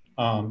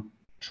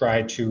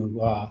try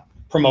to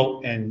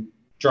promote and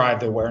drive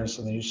the awareness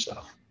of the new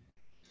stuff.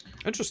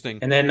 Interesting.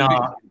 And then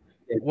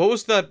what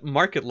was that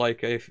market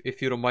like,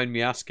 if you don't mind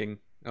me asking?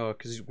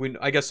 Because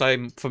I guess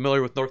I'm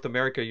familiar with North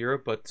America,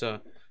 Europe, but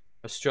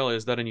Australia,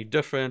 is that any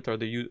different? Or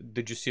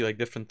did you see like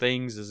different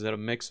things? Is it a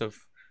mix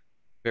of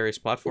various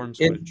platforms?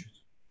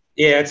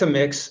 Yeah, it's a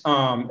mix.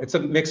 It's a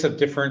mix of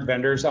different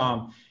vendors.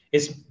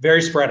 It's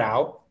very spread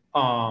out.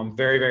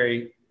 very,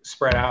 very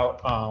spread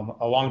out,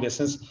 a long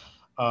distance.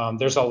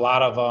 There's a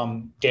lot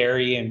of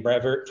dairy and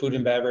food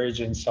and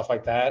beverage and stuff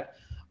like that.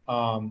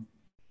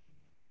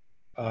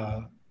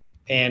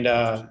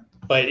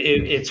 But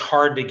it's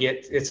hard to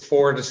get. It's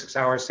 4 to 6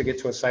 hours to get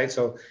to a site,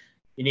 so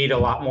you need a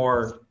lot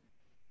more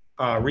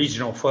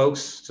regional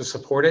folks to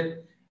support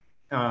it.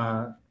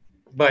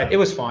 But it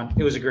was fun.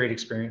 It was a great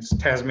experience.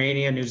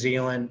 Tasmania, New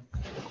Zealand,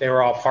 they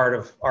were all part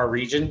of our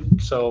region.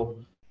 So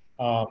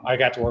I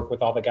got to work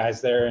with all the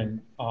guys there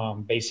and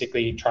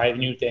basically try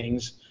new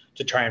things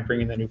to try and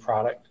bring in the new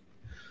product.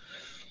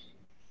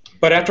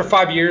 But after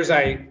 5 years,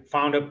 I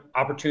found an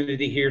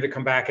opportunity here to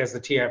come back as the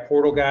TI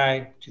Portal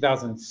guy.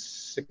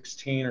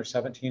 2016 or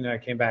 17, I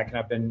came back and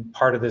I've been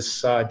part of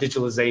this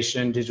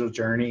digitalization, digital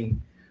journey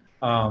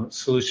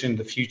solution,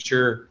 the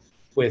future,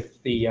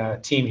 with the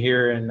team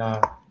here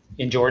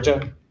in Georgia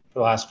for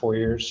the last 4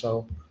 years.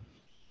 So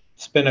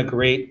it's been a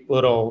great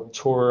little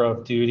tour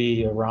of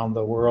duty around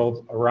the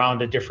world, around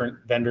the different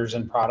vendors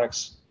and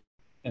products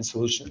and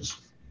solutions.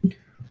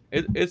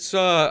 It's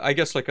I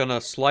guess, like, on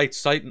a slight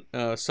side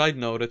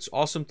note, it's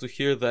awesome to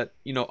hear that,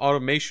 you know,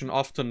 automation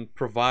often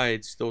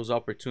provides those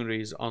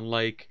opportunities,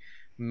 unlike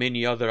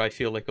many other, I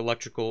feel like,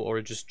 electrical or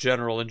just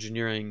general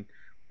engineering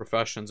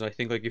professions. I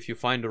think, like, if you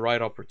find the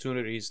right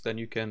opportunities, then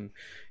you can,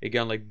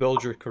 again, like,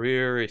 build your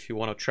career. If you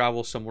want to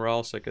travel somewhere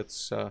else, like,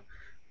 it's I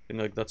think,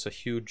 like, that's a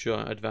huge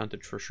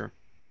advantage for sure.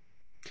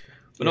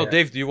 But no,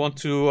 Dave, do you want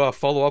to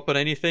follow up on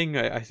anything?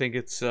 I think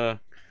it's long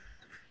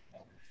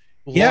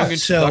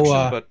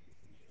introduction, but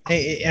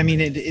I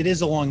mean, it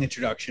is a long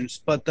introduction,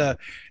 but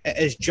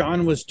as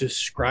John was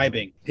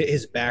describing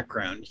his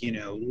background, you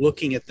know,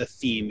 looking at the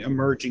theme,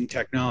 emerging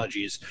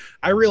technologies,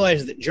 I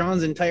realized that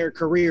John's entire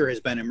career has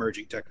been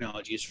emerging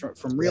technologies,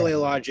 from relay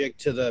logic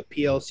to the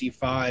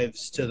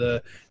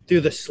PLC5s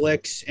through the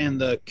slicks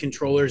and the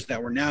controllers that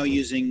we're now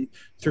using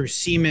through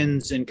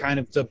Siemens, and kind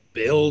of the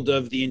build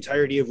of the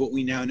entirety of what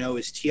we now know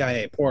as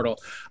TIA Portal.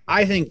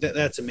 I think that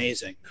that's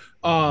amazing.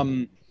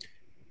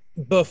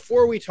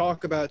 Before we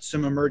talk about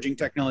some emerging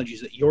technologies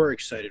that you're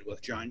excited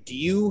with, John, do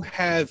you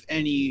have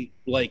any,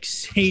 like,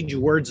 sage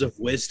words of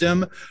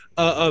wisdom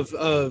of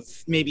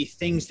maybe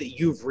things that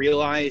you've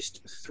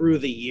realized through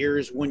the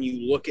years when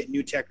you look at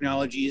new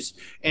technologies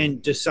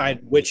and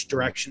decide which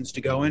directions to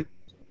go in?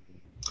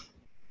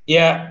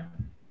 Yeah,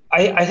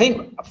 I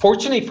think,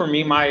 fortunately for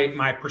me,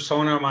 my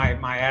persona,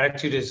 my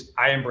attitude is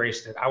I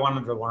embraced it. I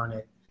wanted to learn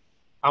it.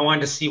 I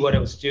wanted to see what it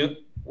was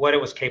what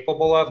it was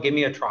capable of. Give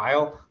me a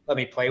trial. Let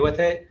me play with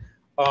it.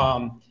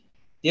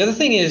 The other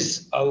thing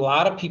is, a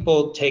lot of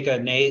people take a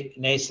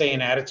naysaying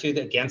attitude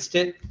against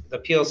it. The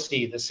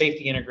PLC, the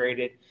safety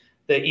integrated,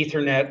 the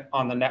Ethernet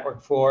on the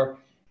network floor,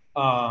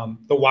 the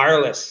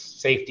wireless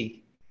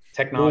safety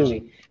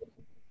technology,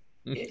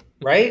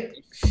 right?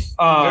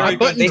 Hot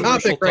button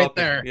topic right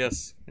there.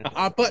 Yes. A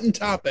hot button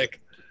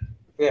topic.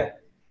 Yeah.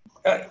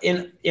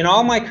 In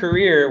all my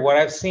career, what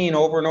I've seen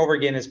over and over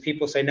again is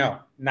people say, no,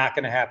 not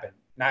going to happen.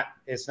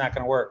 It's not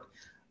going to work.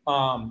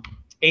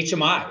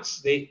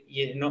 HMIs,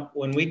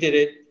 when we did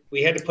it,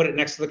 we had to put it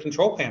next to the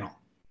control panel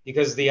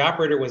because the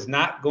operator was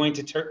not going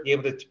to be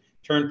able to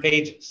turn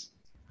pages,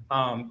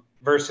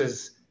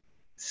 versus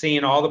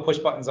seeing all the push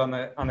buttons on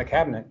the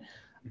cabinet.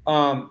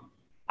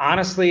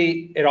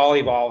 Honestly, it all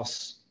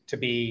evolves to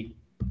be,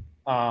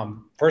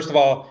 first of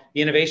all,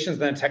 the innovations,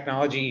 then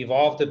technology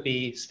evolved to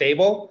be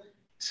stable,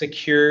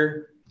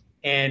 secure,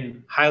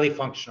 and highly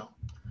functional.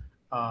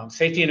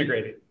 Safety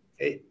integrated.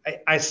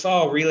 I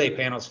saw relay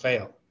panels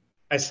fail.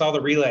 I saw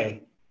the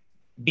relay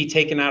be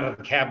taken out of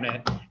the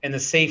cabinet and the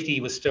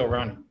safety was still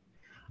running.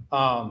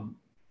 And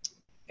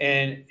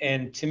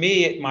to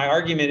me, my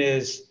argument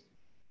is,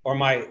 or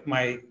my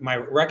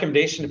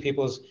recommendation to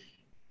people is,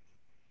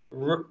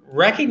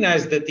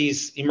 recognize that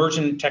these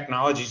emerging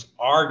technologies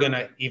are going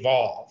to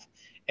evolve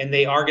and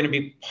they are going to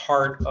be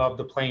part of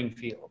the playing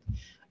field.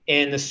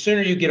 And the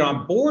sooner you get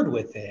on board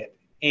with it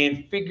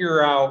and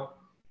figure out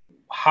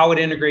how it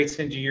integrates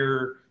into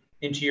your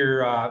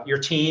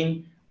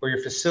team or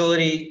your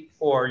facility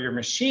or your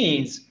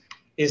machines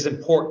is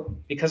important,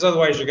 because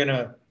otherwise you're going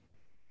to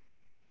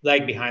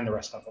lag behind the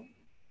rest of them.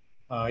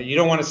 You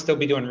don't want to still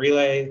be doing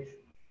relay,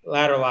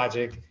 ladder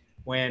logic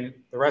when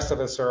the rest of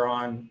us are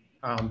on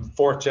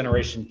 4th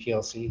generation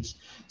PLCs.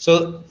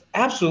 So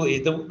absolutely,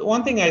 the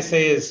one thing I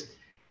say is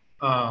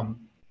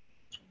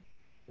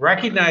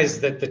recognize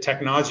that the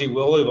technology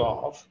will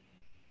evolve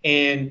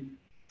and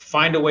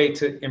find a way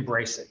to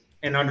embrace it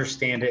and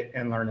understand it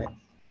and learn it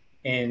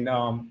and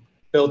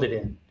build it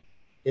in.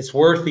 It's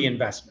worth the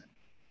investment.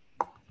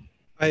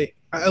 I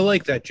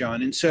like that,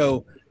 John. And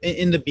so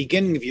in the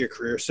beginning of your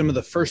career, some of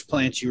the first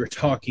plants you were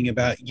talking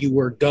about, you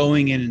were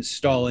going and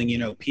installing,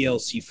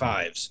 PLC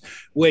 5s,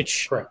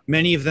 which Correct.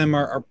 Many of them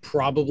are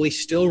probably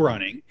still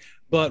running,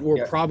 but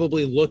we're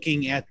probably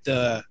looking at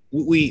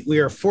we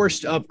are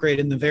forced to upgrade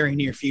in the very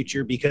near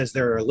future because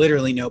there are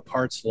literally no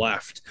parts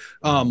left,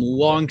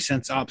 long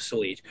since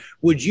obsolete.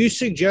 Would you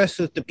suggest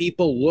that the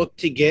people look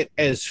to get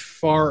as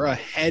far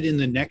ahead in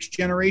the next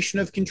generation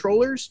of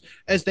controllers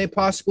as they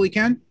possibly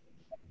can?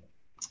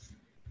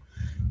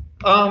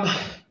 Um,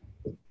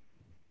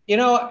 you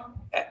know,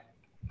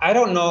 I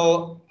don't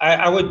know.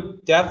 I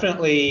would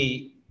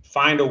definitely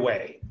find a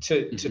way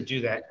to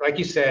do that. Like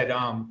you said,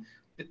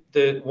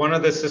 the one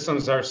of the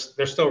systems they're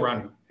still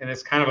running, and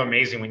it's kind of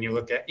amazing when you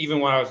look at, even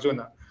when I was doing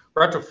the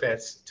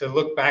retrofits, to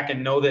look back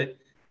and know that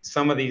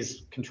some of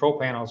these control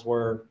panels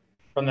were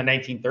from the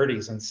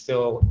 1930s and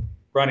still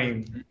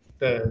running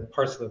the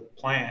parts of the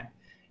plant.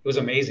 It was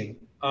amazing.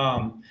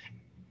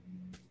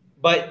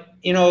 But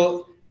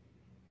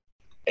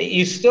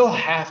you still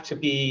have to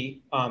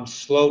be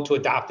slow to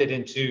adopt it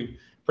into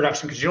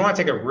production, because you don't want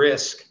to take a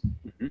risk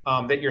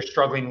that you're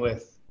struggling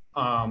with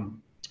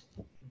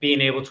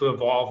being able to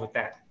evolve with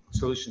that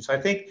solution. So I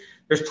think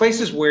there's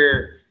places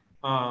where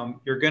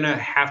you're going to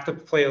have to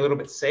play a little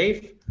bit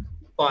safe,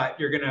 but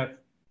you're going to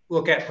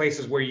look at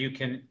places where you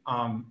can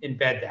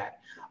embed that.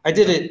 I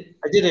did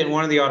it in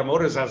one of the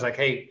automotives. I was like,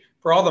 hey,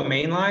 for all the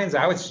main lines,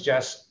 I would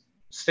suggest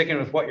sticking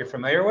with what you're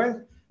familiar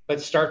with,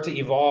 but start to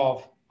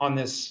evolve on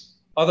this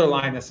other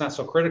line that's not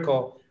so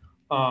critical,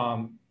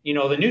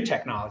 the new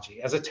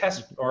technology as a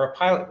test or a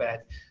pilot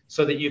bed,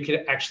 so that you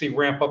can actually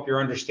ramp up your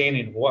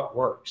understanding of what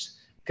works.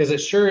 Because it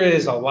sure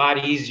is a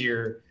lot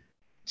easier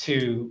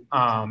to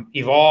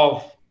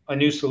evolve a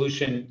new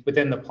solution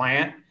within the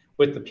plant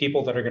with the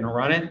people that are going to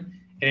run it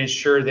and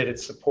ensure that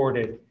it's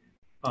supported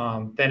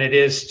than it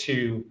is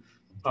to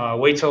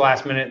wait till the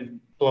last minute and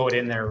blow it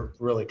in there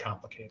really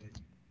complicated.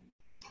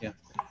 Yeah.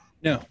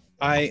 No,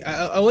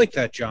 I like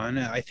that, John.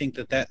 I think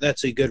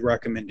that's a good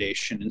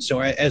recommendation. And so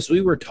as we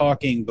were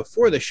talking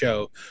before the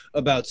show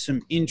about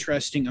some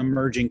interesting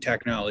emerging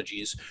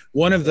technologies,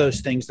 one of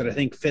those things that I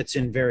think fits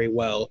in very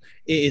well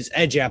is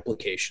edge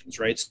applications,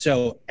 right?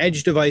 So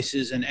edge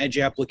devices and edge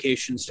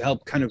applications to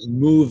help kind of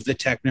move the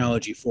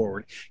technology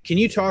forward. Can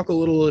you talk a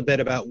little bit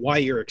about why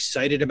you're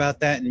excited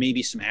about that and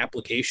maybe some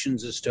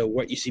applications as to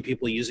what you see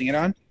people using it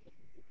on?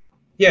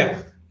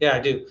 Yeah, I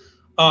do.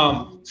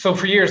 So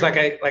for years, like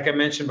I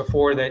mentioned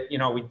before, that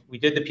we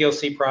did the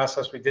PLC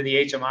process, we did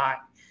the HMI,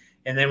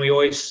 and then we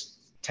always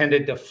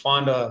tended to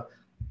fund a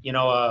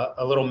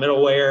little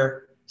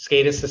middleware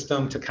SCADA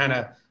system to kind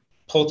of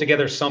pull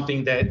together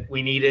something that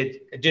we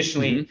needed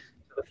additionally to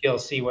the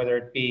PLC, whether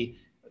it be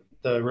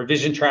the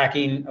revision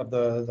tracking of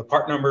the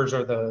part numbers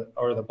or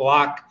the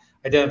block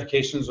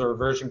identifications or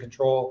version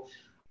control,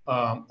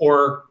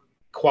 or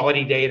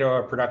quality data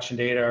or production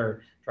data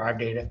or drive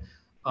data.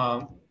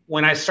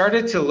 When I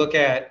started to look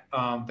at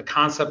the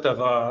concept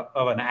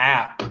of an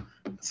app,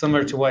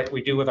 similar to what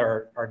we do with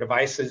our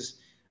devices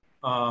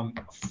 4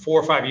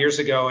 or 5 years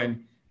ago,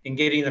 and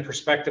getting the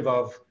perspective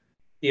of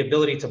the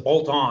ability to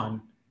bolt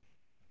on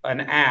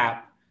an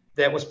app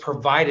that was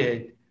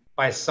provided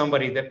by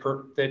somebody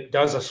that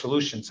does a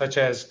solution, such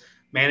as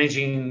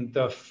managing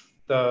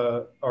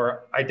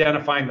or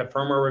identifying the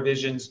firmware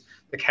revisions,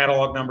 the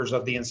catalog numbers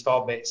of the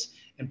install base,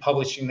 and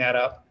publishing that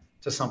up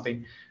to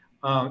something.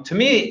 To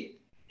me,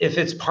 if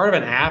it's part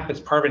of an app, it's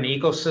part of an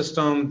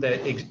ecosystem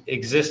that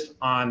exists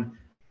on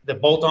the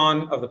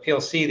bolt-on of the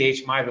PLC, the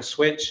HMI, the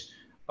switch,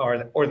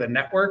 or the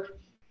network,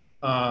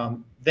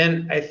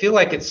 then I feel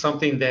like it's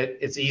something that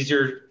it's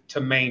easier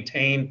to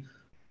maintain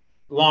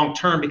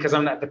long-term, because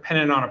I'm not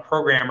dependent on a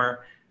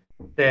programmer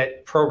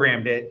that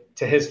programmed it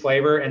to his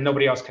flavor and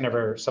nobody else can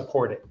ever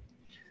support it.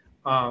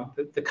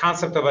 The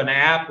concept of an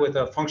app with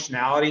a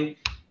functionality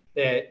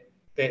that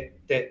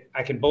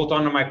I can bolt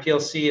onto my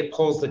PLC, it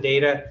pulls the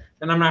data,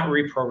 then I'm not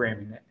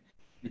reprogramming it.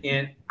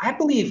 And I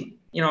believe,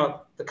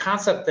 the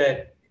concept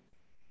that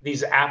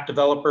these app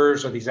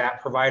developers or these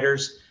app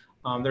providers,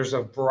 there's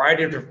a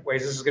variety of different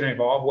ways this is going to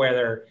evolve,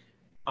 whether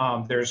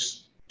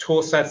there's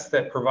tool sets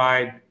that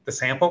provide the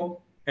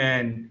sample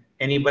and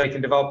anybody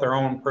can develop their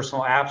own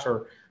personal apps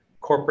or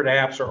corporate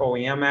apps or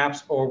OEM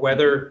apps, or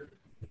whether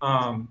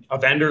a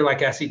vendor like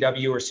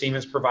SEW or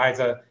Siemens provides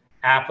an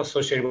app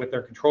associated with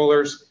their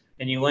controllers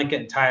and you link it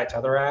and tie it to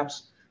other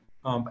apps.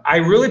 I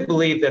really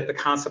believe that the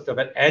concept of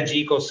an edge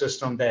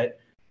ecosystem that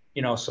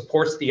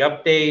supports the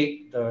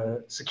update,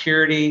 the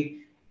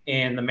security,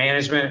 and the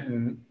management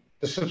and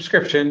the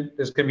subscription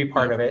is going to be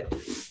part of it,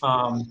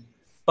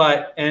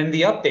 and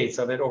the updates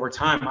of it over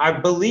time. I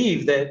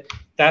believe that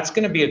that's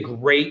going to be a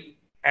great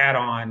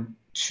add-on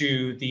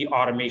to the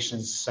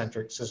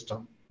automation-centric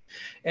system.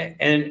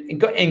 And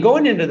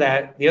going into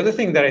that, the other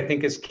thing that I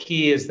think is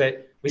key is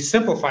that we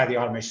simplify the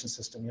automation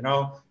system,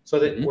 so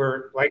that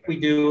we're like we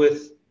do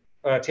with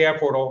TI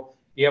Portal.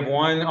 You have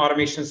one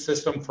automation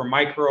system for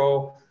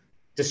micro,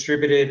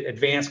 distributed,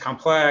 advanced,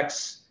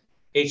 complex,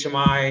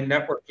 HMI,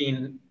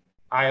 networking,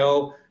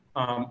 IO.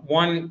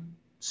 One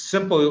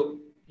simple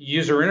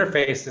user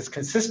interface that's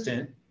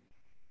consistent,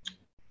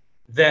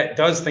 that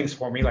does things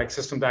for me, like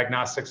system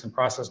diagnostics and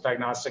process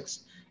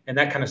diagnostics and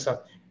that kind of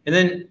stuff. And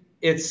then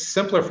it's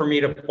simpler for me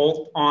to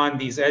bolt on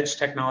these edge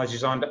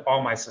technologies onto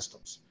all my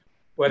systems,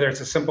 whether it's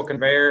a simple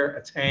conveyor,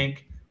 a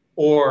tank,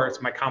 or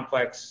it's my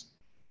complex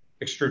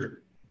extruder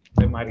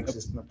that might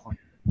exist in the plant.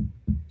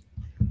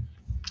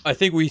 I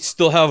think we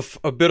still have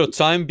a bit of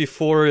time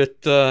before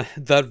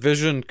that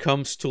vision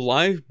comes to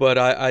life, but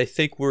I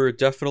think we're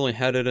definitely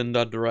headed in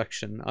that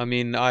direction. I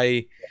mean,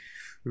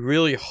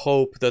 really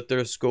hope that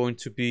there's going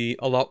to be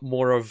a lot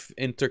more of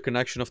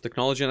interconnection of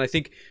technology. And I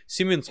think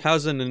Siemens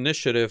has an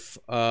initiative.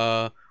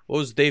 What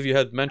was, Dave? You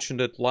had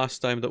mentioned it last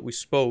time that we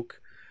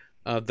spoke.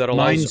 That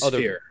allows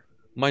MindSphere.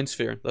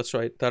 MindSphere. That's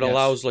right. That Yes.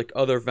 allows like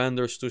other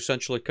vendors to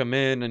essentially come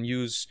in and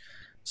use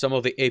some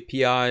of the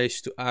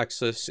APIs to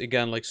access,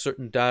 again, like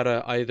certain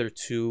data, either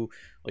to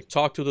like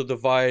talk to the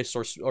device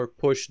or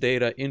push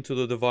data into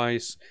the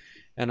device.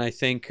 And I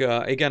think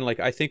again, like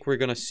I think we're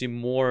gonna see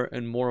more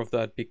and more of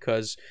that,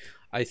 because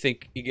I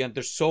think again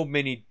there's so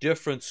many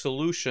different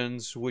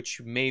solutions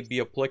which may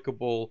be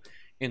applicable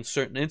in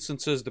certain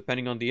instances,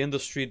 depending on the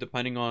industry,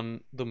 depending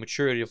on the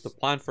maturity of the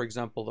plant, for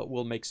example, that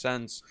will make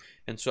sense.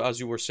 And so, as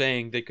you were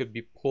saying, they could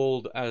be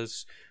pulled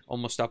as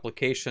almost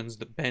applications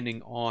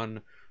depending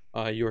on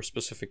your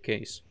specific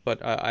case.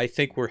 But I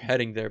think we're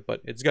heading there,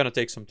 but it's gonna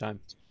take some time.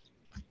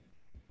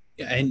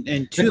 Yeah, and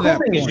The to cool that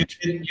thing is point,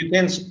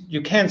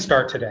 you can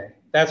start today.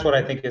 That's what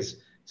I think is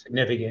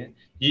significant.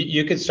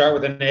 You could start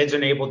with an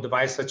edge-enabled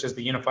device such as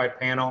the unified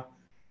panel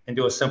and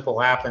do a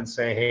simple app and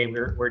say, hey,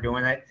 we're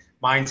doing it.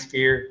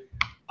 MindSphere.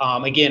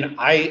 Again,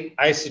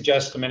 I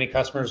suggest to many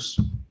customers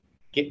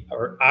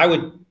I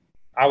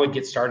would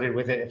get started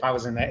with it if I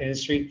was in that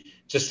industry,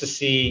 just to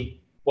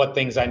see what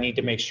things I need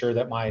to make sure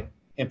that my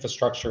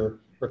infrastructure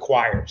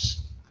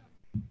requires.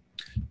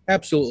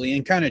 absolutely.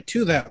 And kind of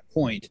to that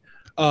point,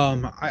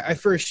 I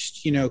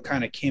first,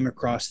 kind of came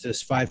across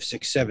this 5,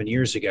 6, 7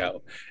 years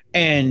ago,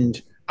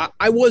 and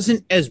I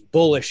wasn't as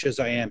bullish as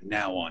I am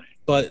now on it.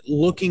 But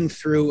looking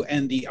through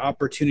and the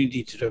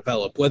opportunity to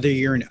develop, whether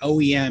you're an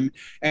OEM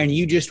and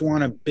you just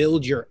want to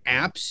build your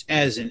apps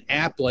as an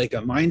app like a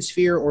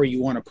MindSphere, or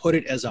you want to put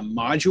it as a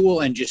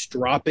module and just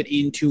drop it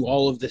into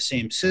all of the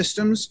same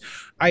systems,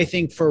 I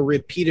think for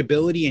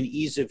repeatability and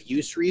ease of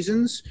use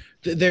reasons,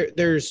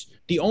 there's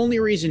the only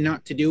reason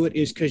not to do it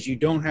is because you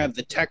don't have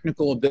the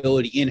technical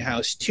ability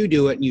in-house to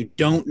do it, and you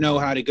don't know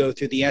how to go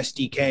through the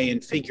SDK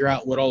and figure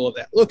out what all of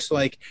that looks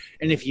like.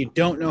 And if you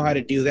don't know how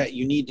to do that,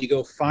 you need to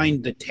go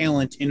find the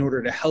talent in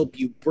order to help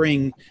you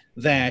bring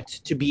that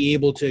to be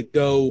able to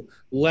go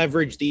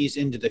leverage these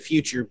into the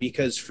future.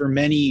 Because for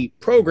many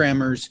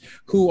programmers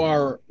who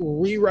are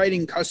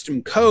rewriting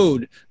custom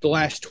code the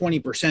last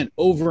 20%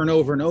 over and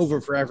over and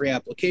over for every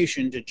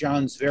application, to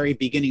John's very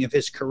beginning of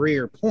his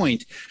career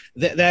point,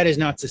 that is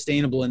not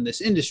sustainable in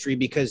this industry,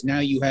 because now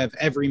you have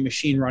every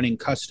machine running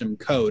custom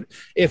code.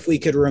 If we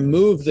could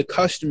remove the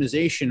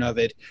customization of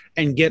it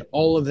and get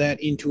all of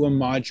that into a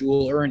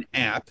module or an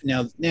app,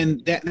 now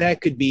then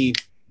that could be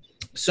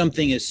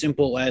something as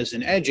simple as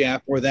an edge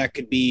app, or that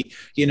could be,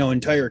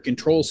 entire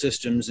control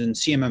systems and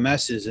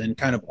CMMSs and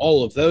kind of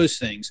all of those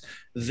things.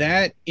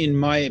 That, in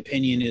my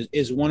opinion,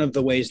 is one of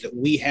the ways that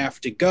we have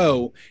to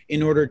go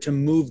in order to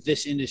move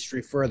this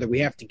industry further. We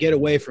have to get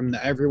away from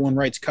the everyone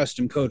writes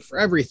custom code for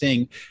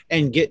everything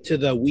and get to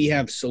the we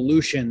have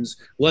solutions.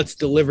 Let's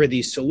deliver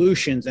these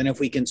solutions. And if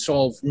we can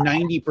solve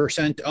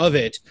 90% of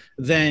it,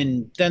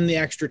 then the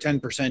extra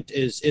 10%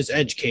 is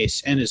edge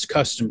case and is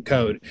custom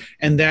code.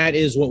 And that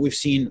is what we've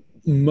seen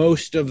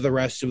most of the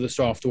rest of the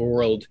software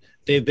world.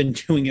 They've been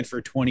doing it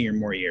for 20 or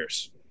more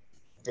years.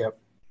 Yep.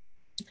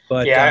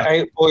 But yeah,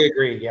 I fully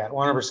agree. Yeah,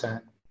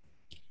 100%.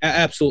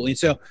 Absolutely.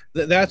 So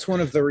that's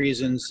one of the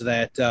reasons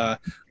that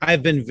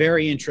I've been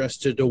very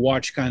interested to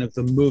watch kind of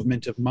the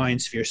movement of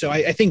MindSphere. So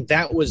I think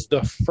that was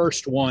the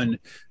first one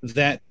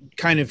that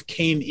kind of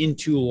came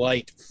into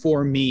light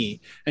for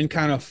me, and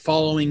kind of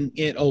following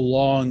it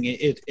along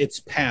its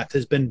path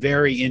has been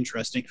very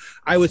interesting.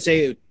 I would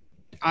say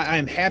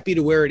I'm happy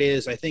to where it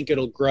is. I think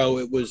it'll grow.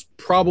 It was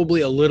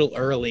probably a little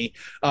early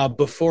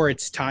before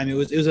its time. It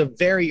was a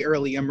very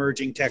early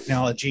emerging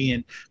technology,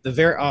 and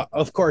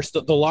of course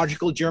the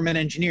logical German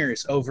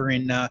engineers over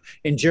in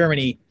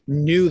Germany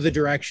knew the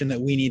direction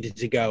that we needed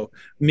to go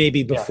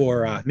maybe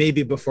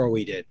before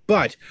we did.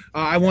 But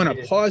I want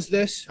to pause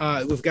this.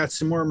 We've got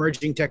some more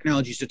emerging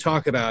technologies to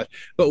talk about,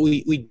 but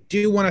we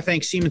do want to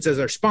thank Siemens as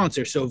our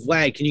sponsor. So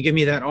Vlad, can you give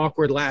me that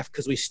awkward laugh,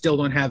 because we still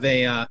don't have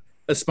a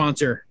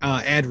sponsor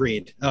ad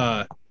read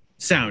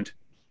sound.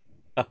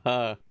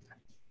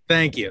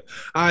 Thank you.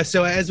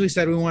 So as we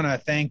said, we want to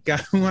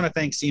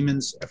thank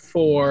Siemens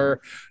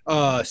for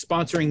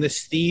sponsoring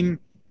this theme.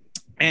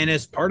 And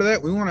as part of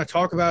that, we want to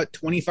talk about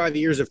 25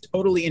 years of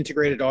totally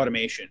integrated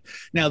automation.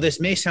 Now, this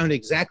may sound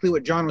exactly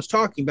what John was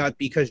talking about,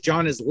 because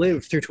John has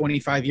lived through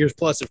 25 years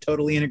plus of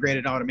totally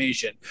integrated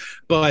automation.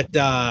 But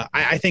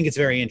I think it's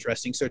very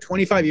interesting. So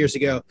 25 years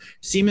ago,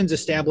 Siemens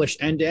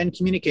established end-to-end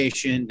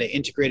communication. They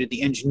integrated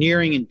the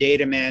engineering and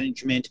data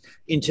management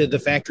into the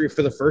factory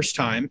for the first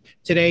time.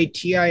 Today,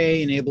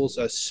 TIA enables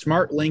a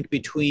smart link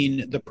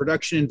between the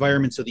production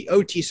environments of the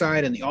OT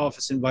side and the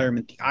office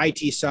environment, the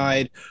IT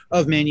side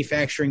of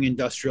manufacturing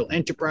industrial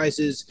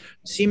enterprises.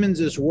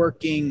 Siemens is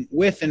working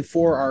with and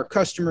for our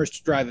customers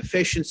to drive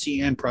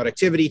efficiency and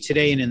productivity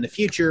today and in the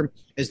future.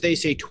 As they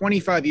say,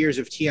 25 years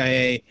of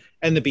TIA,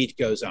 and the beat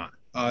goes on.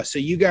 So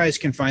you guys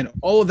can find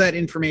all of that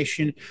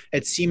information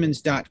at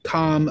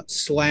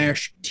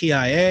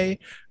siemens.com/TIA.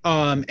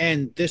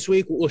 And this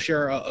week we'll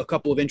share a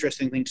couple of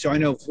interesting things. So I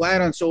know Vlad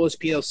on Solus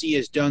PLC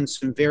has done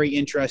some very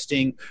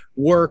interesting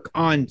work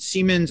on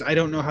Siemens. I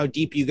don't know how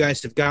deep you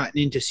guys have gotten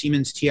into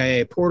Siemens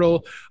TIA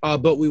portal,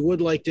 but we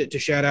would like to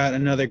shout out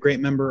another great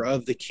member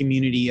of the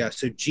community.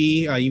 So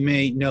G, you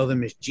may know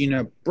them as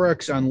Gina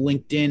Brooks on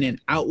LinkedIn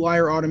and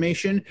Outlier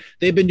Automation.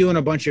 They've been doing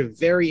a bunch of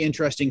very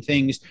interesting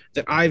things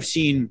that I've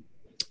seen.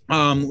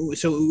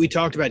 So we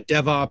talked about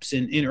DevOps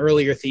in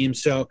earlier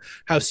themes. So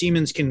how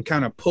Siemens can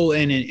kind of pull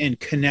in and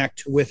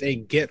connect with a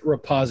Git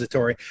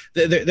repository.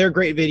 They're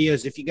great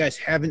videos. If you guys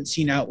haven't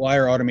seen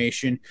Outlier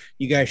Automation,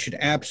 you guys should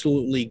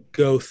absolutely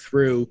go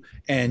through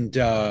and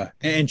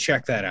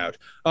check that out.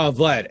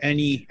 Vlad,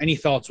 any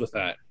thoughts with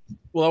that?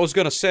 Well, I was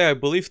gonna say, I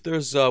believe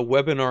there's a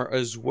webinar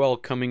as well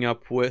coming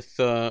up with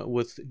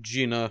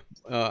Gina.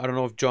 I don't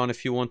know if John,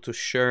 if you want to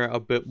share a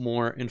bit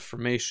more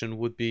information,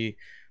 would be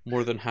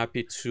more than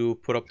happy to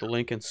put up the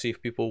link and see if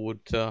people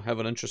would have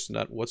an interest in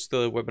that. What's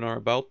the webinar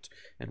about,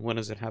 and when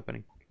is it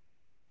happening?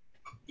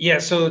 Yeah,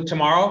 so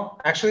tomorrow,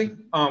 actually,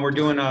 we're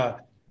doing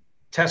a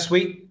test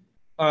suite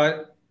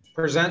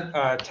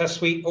test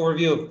suite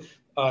overview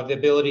of the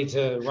ability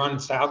to run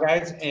style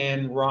guides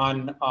and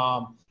run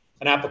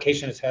an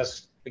application to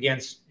test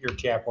against your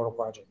TI portal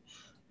project.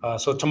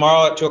 So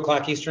tomorrow at 2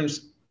 o'clock Eastern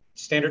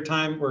Standard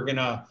Time, we're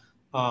gonna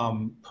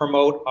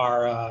promote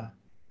our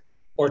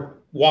or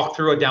walk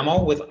through a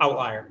demo with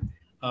Outlier.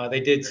 They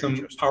did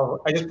some,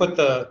 I just put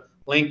the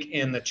link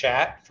in the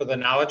chat for the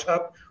Knowledge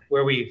Hub,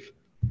 where we've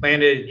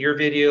landed your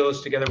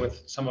videos together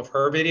with some of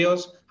her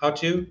videos, how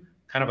to,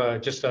 kind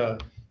of just a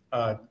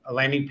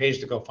landing page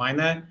to go find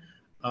that.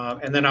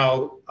 And then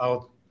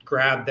I'll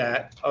grab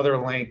that other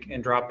link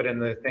and drop it in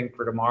the thing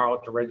for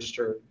tomorrow to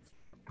register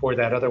for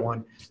that other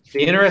one.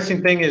 The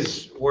interesting thing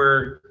is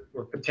we're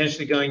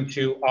potentially going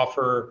to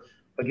offer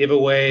a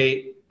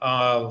giveaway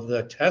of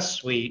the test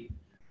suite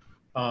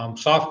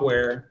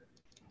software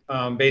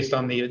based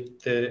on the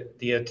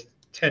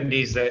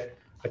attendees that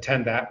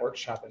attend that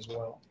workshop as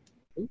well.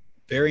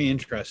 Very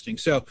interesting.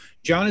 So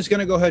John is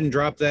going to go ahead and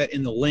drop that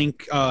in the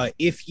link.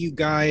 If you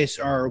guys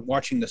are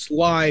watching this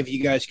live,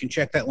 you guys can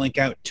check that link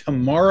out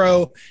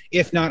tomorrow.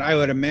 If not, I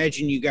would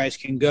imagine you guys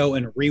can go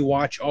and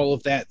rewatch all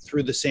of that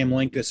through the same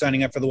link as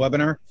signing up for the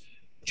webinar.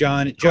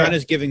 John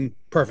is giving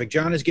perfect.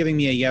 John is giving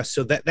me a yes,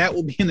 so that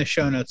will be in the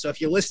show notes. So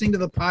if you're listening to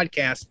the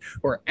podcast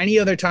or any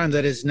other time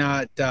that is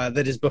not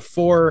that is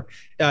before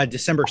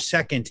December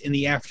 2nd in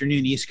the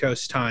afternoon East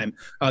Coast time,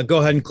 go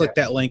ahead and click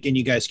that link and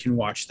you guys can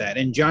watch that.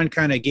 And John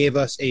kind of gave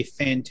us a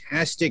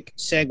fantastic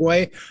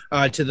segue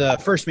to the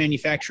First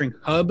Manufacturing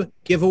Hub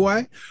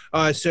giveaway.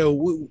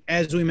 So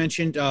as we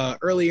mentioned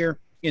earlier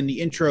in the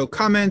intro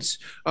comments,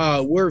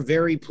 we're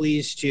very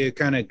pleased to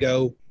kind of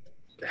go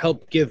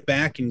help give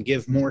back and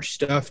give more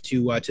stuff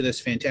to this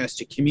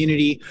fantastic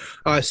community.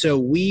 So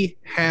we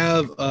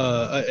have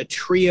a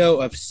trio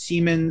of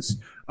Siemens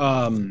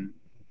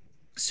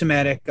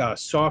Simatic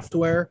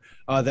software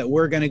that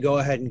we're going to go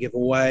ahead and give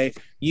away.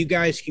 You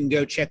guys can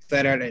go check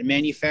that out at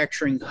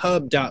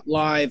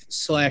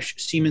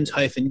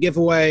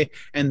manufacturinghub.live/Siemens-giveaway,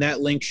 and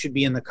that link should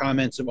be in the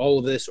comments of all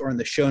of this or in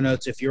the show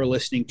notes if you're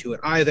listening to it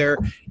either.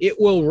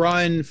 It will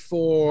run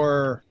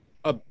for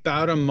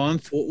about a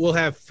month. We'll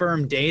have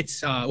firm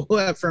dates. We'll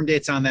have firm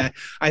dates on that.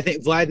 I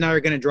think Vlad and I are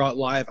going to draw it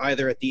live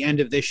either at the end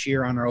of this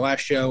year on our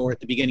last show or at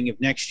the beginning of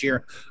next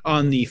year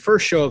on the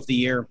first show of the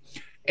year.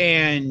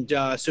 And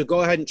so go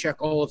ahead and check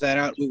all of that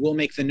out. We will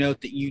make the note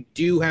that you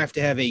do have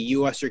to have a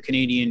U.S. or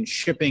Canadian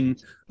shipping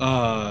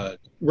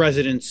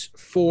residence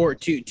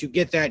to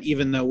get that,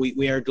 even though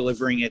we are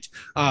delivering it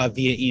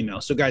via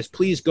email. So guys,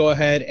 please go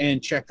ahead and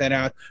check that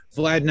out.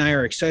 Vlad and I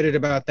are excited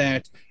about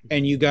that,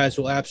 and you guys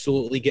will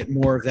absolutely get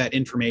more of that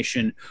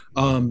information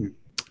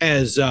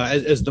as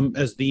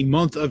the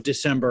month of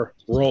December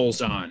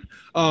rolls on.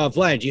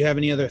 Vlad, do you have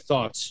any other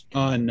thoughts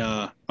on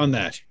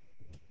that?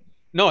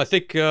 No, I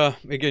think,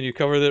 again, you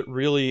covered it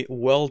really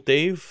well,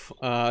 Dave.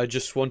 I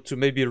just want to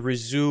maybe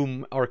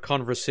resume our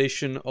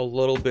conversation a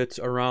little bit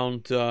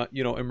around,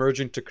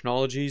 emerging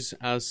technologies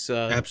as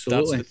that's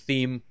the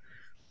theme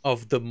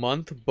of the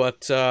month.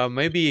 But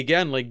maybe,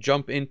 again,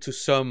 jump into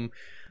some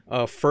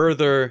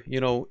further,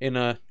 in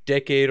a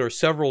decade or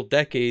several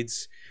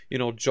decades,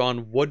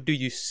 John, what do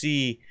you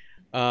see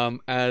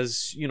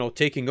as,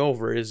 taking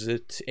over? Is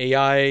it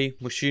AI,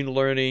 machine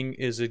learning?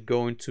 Is it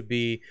going to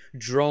be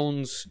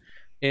drones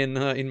in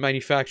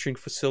manufacturing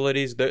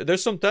facilities?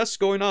 There's some tests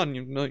going on,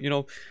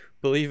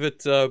 believe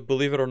it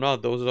or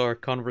not. Those are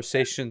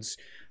conversations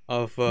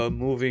of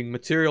moving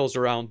materials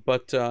around.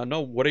 But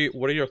no, what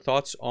are your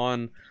thoughts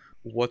on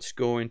what's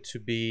going to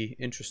be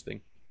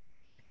interesting?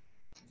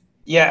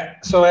 Yeah,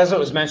 so as it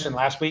was mentioned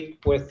last week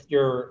with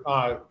your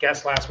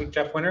guest last week,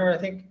 Jeff Winter, I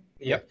think.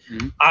 Yeah,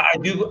 mm-hmm.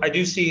 I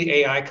do see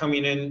AI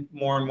coming in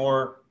more and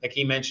more, like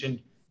he mentioned,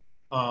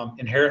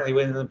 inherently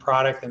within the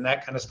product and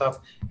that kind of stuff,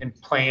 and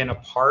playing a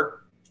part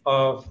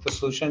of the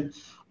solution.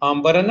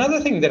 But another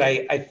thing that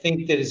I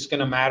think that is going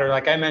to matter,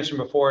 like I mentioned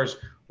before, is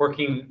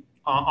working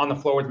on the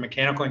floor with the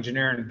mechanical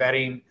engineer and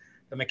vetting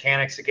the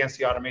mechanics against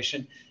the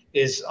automation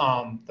is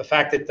the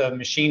fact that the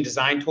machine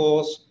design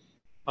tools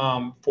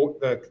for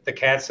the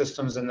CAD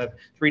systems and the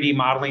 3D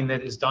modeling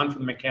that is done for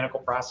the mechanical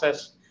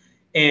process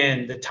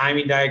and the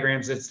timing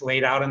diagrams that's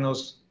laid out in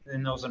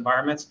those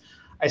environments,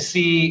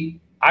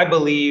 I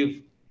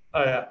believe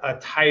a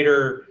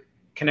tighter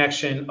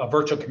connection of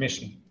virtual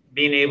commissioning,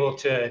 being able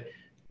to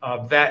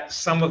vet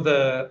some of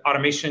the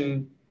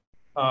automation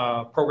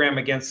program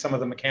against some of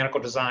the mechanical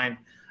design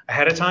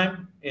ahead of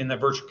time in the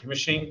virtual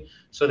commissioning,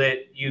 so that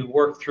you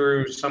work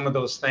through some of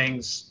those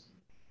things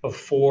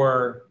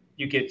before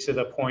you get to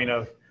the point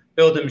of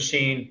build the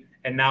machine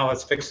and now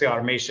let's fix the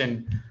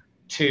automation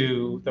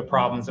to the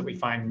problems that we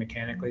find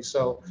mechanically.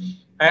 So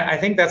I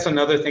think that's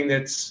another thing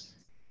that's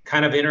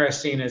kind of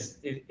interesting is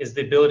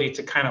the ability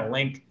to kind of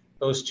link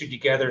those two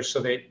together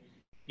so that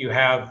you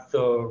have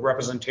the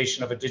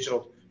representation of a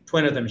digital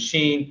twin of the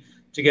machine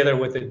together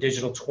with a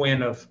digital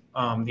twin of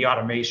the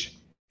automation.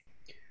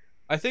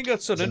 I think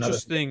that's an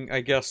interesting,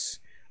 I guess,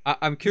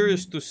 I'm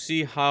curious to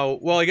see how,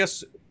 well, I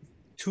guess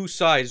two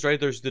sides, right?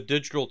 There's the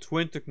digital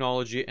twin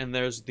technology and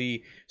there's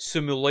the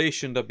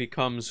simulation that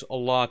becomes a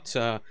lot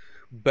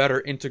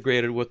better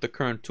integrated with the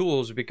current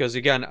tools, because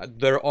again,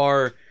 there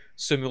are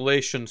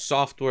simulation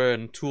software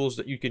and tools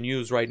that you can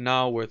use right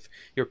now with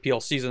your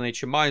PLCs and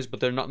HMIs, but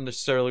they're not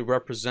necessarily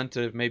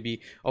representative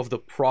maybe of the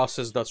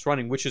process that's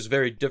running, which is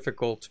very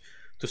difficult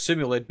to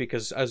simulate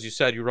because, as you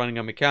said, you're running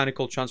a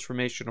mechanical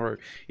transformation or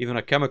even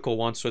a chemical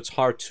one, so it's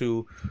hard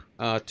to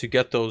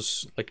get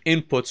those like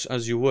inputs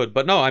as you would.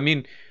 But no, I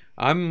mean,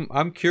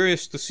 I'm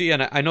curious to see,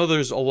 and I know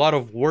there's a lot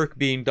of work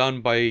being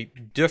done by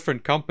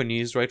different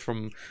companies, right,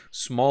 from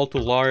small to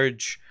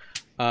large,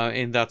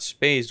 in that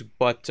space.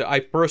 But I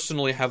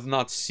personally have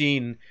not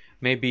seen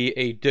maybe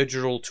a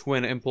digital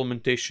twin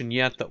implementation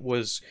yet that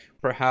was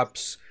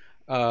perhaps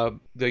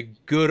the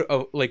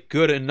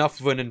good enough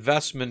of an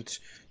investment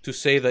to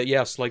say that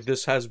yes, like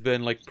this has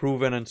been like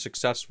proven and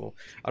successful.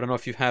 I don't know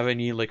if you have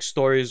any like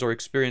stories or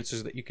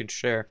experiences that you can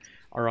share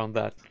around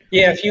that.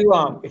 Yeah, if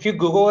you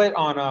Google it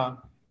on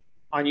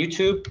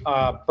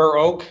YouTube, Burr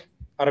Oak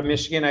out of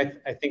Michigan,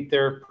 I think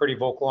they're pretty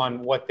vocal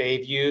on what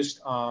they've used.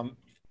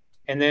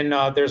 And then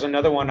there's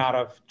another one out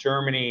of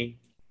Germany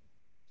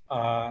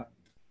that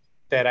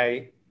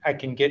I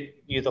can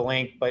get you the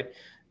link, but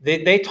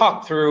they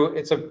talk through.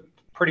 It's a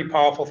pretty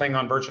powerful thing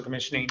on virtual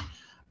commissioning.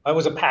 It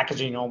was a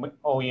packaging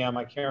OEM.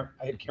 I can't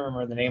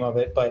remember the name of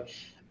it, but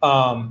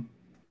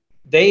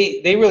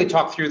they really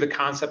talk through the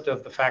concept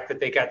of the fact that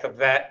they got to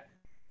vet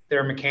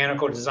their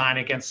mechanical design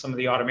against some of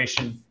the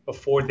automation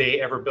before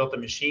they ever built the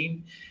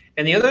machine.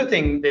 And the other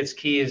thing that's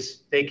key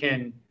is they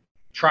can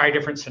try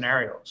different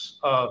scenarios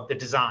of the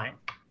design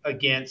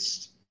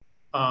against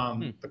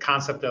the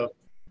concept of,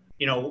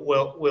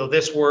 will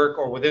this work,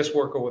 or will this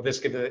work, or will this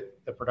give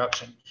the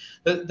production?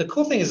 The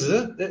cool thing is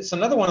it's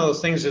another one of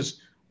those things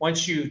is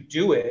once you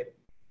do it,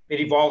 it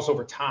evolves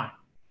over time.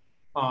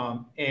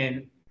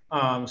 And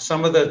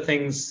some of the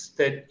things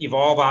that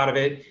evolve out of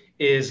it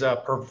is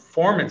a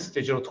performance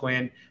digital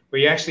twin, where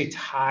you actually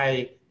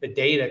tie the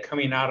data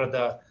coming out of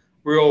the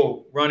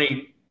real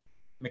running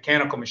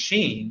mechanical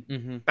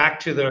machine back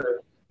to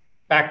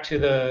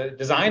the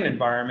design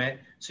environment,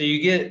 so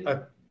you get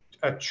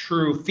a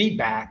true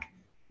feedback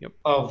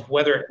of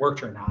whether it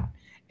worked or not.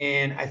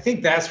 And I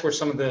think that's where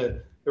some of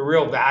the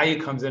real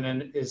value comes in,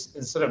 and is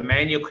instead of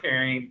manually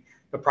carrying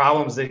the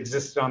problems that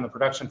existed on the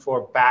production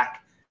floor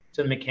back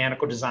to the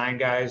mechanical design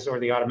guys or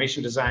the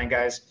automation design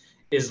guys,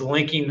 is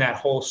linking that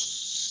whole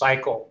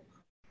cycle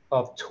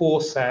of tool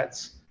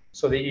sets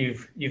so that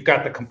you've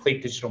got the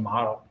complete digital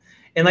model.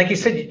 And like you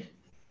said,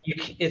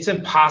 it's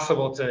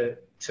impossible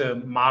to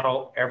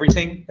model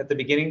everything at the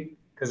beginning,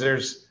 because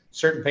there's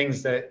certain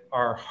things that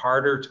are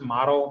harder to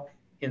model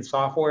in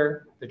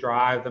software: the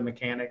drive, the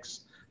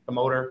mechanics, the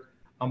motor.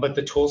 But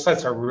the tool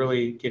sets are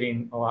really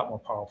getting a lot more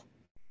powerful.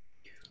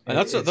 And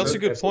that's a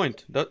good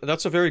point.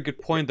 That's a very good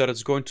point, that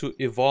it's going to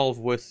evolve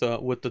with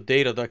the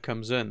data that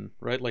comes in,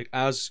 right? Like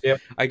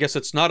I guess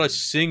it's not a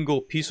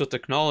single piece of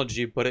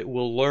technology, but it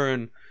will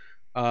learn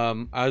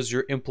as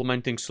you're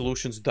implementing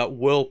solutions that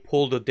will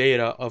pull the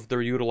data of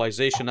their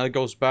utilization. That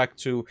goes back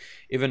to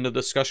even the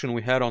discussion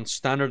we had on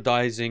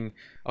standardizing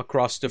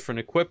across different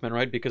equipment,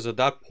 right? Because at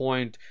that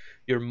point,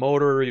 your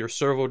motor, your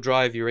servo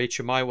drive, your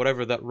HMI,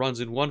 whatever that runs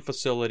in one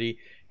facility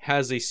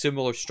has a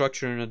similar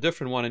structure in a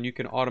different one, and you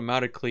can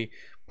automatically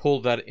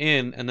pull that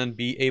in and then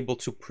be able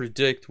to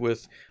predict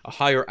with a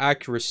higher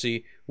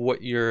accuracy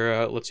what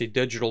your let's say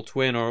digital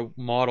twin or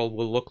model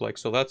will look like.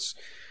 So that's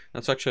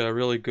actually a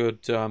really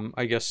good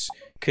I guess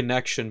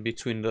connection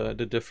between the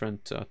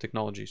different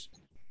technologies.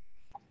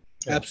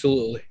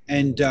 Absolutely.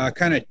 And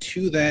kind of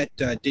to that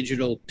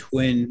digital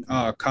twin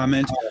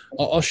comment,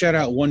 I'll shout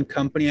out one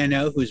company I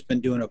know who's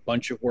been doing a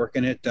bunch of work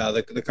in it.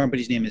 The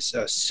company's name is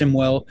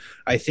Simwell.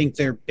 I think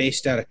they're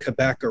based out of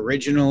Quebec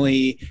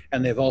originally,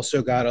 and they've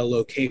also got a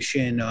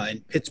location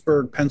in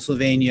Pittsburgh,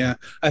 Pennsylvania.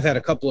 I've had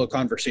a couple of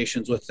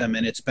conversations with them,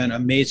 and it's been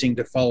amazing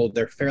to follow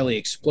their fairly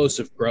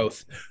explosive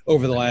growth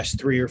over the last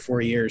 3 or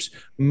 4 years,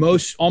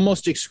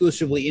 almost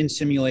exclusively in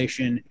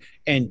simulation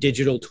and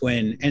digital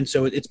twin. And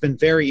so it's been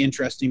very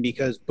interesting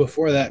because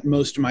before that,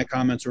 most of my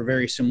comments were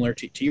very similar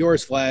to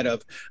yours, Vlad,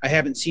 of I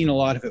haven't seen a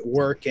lot of it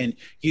work. And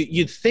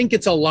you'd think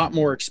it's a lot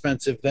more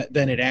expensive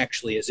than it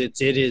actually is.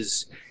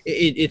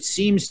 It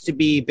seems to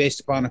be, based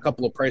upon a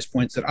couple of price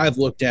points that I've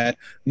looked at,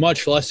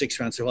 much less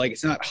expensive. Like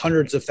it's not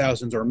hundreds of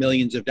thousands or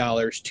millions of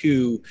dollars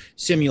to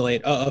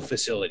simulate a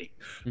facility.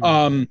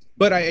 Mm-hmm.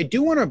 But I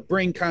do want to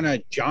bring kind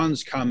of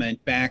John's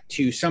comment back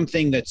to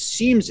something that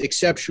seems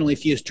exceptionally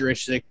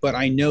futuristic, but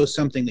I know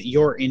something that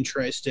you're very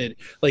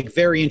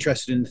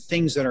interested in, the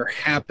things that are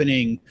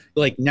happening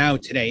like now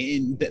today.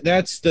 And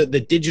that's the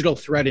digital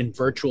thread in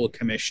virtual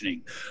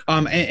commissioning.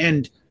 We're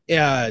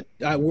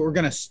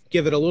going to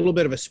give it a little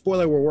bit of a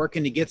spoiler. We're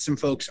working to get some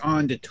folks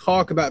on to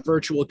talk about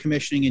virtual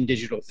commissioning and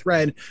digital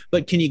thread.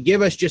 But can you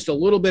give us just a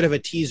little bit of a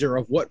teaser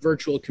of what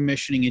virtual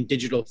commissioning and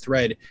digital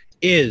thread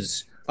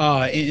is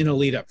in a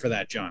lead up for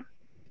that, John?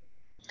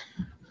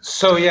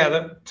 So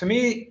yeah, to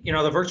me,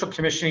 the virtual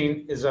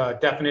commissioning is a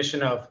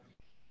definition of,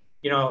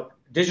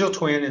 digital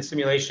twin and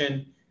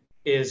simulation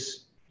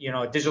is,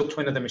 a digital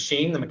twin of the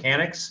machine, the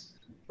mechanics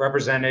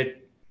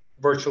represented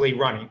virtually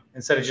running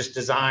instead of just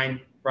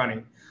design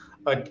running.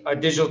 A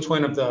digital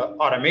twin of the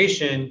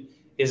automation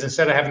is,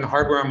 instead of having the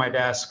hardware on my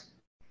desk,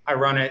 I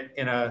run it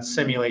in a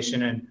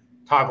simulation and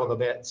toggle the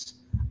bits.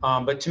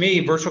 But to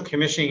me, virtual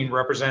commissioning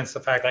represents the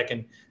fact I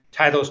can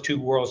tie those two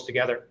worlds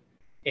together.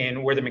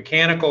 And where the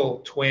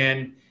mechanical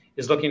twin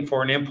is looking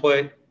for an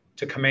input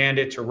to command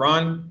it to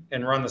run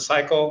and run the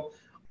cycle,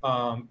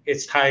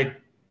 it's tied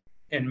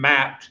and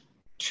mapped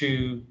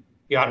to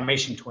the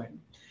automation twin.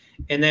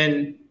 And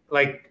then,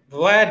 like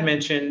Vlad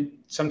mentioned,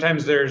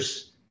 sometimes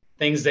there's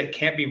things that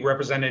can't be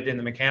represented in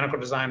the mechanical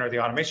design or the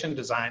automation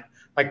design,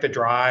 like the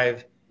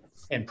drive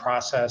and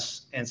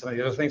process and some of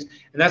the other things.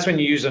 And that's when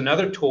you use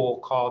another tool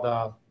called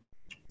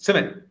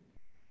CIMIT.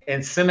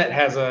 And CIMIT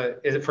has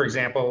for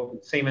example,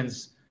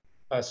 Siemens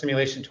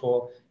simulation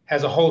tool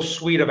has a whole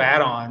suite of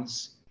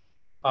add-ons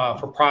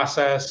for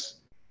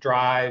process,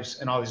 drives,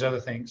 and all these other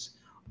things.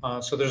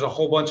 So there's a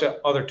whole bunch of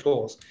other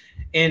tools.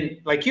 And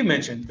like you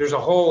mentioned, there's a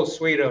whole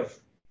suite of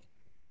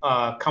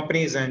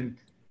companies and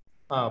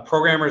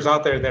programmers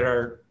out there that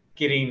are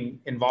getting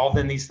involved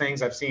in these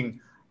things. I've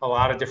seen a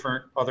lot of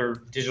different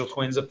other digital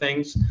twins of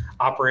things,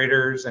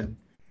 operators, and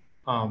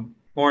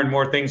more and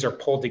more things are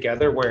pulled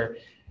together where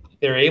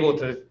they're able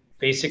to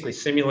basically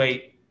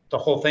simulate the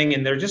whole thing,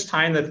 and they're just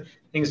tying the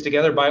things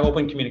together by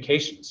open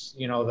communications.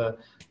 The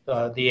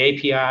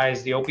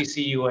APIs, the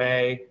OPC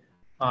UA,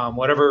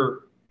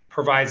 whatever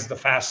provides the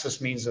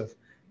fastest means of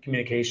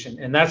communication.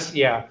 And that's,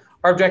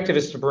 our objective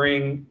is to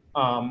bring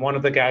one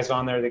of the guys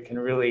on there that can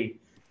really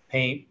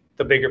paint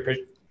the bigger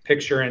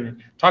picture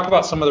and talk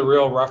about some of the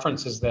real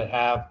references that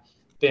have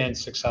been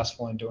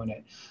successful in doing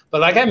it.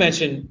 But like I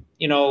mentioned,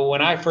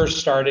 when I first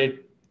started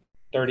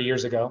 30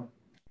 years ago,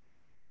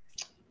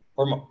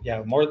 or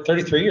more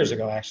 33 years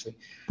ago, actually,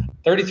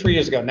 33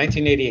 years ago,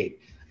 1988.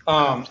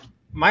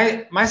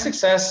 My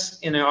success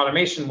in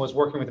automation was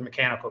working with the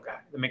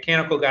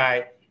mechanical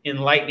guy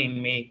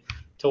enlightening me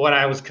to what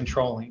I was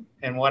controlling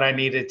and what I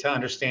needed to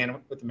understand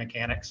with the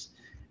mechanics,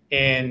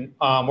 and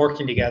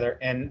working together.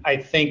 And I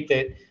think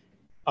that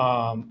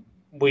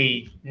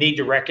we need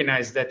to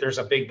recognize that there's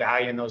a big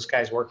value in those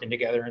guys working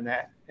together in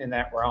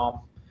that realm.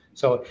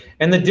 So,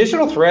 and the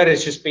digital thread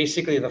is just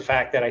basically the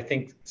fact that I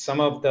think some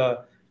of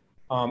the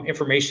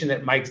information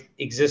that might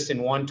exist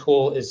in one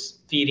tool is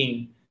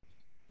feeding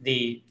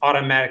the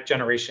automatic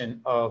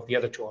generation of the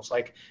other tools,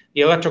 like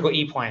the electrical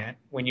E-plan.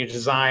 When you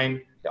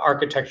design the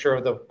architecture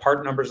of the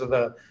part numbers of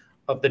the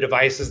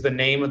devices, the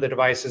name of the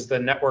devices, the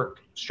network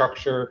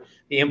structure,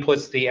 the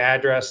inputs, the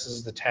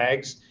addresses, the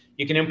tags,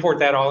 you can import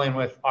that all in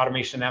with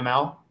Automation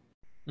ML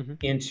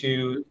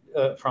into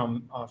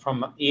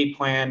from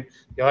E-plan,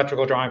 the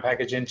electrical drawing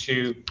package,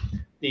 into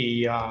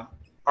the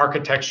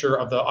architecture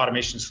of the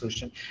automation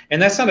solution.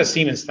 And that's not a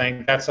Siemens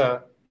thing. That's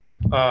an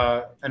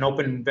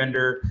open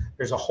vendor.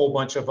 There's a whole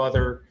bunch of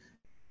other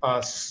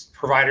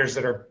providers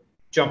that are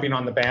jumping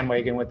on the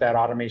bandwagon with that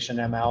Automation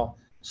ML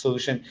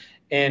solution.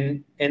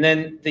 And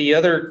then the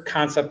other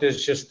concept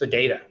is just the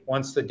data.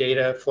 Once the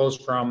data flows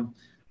from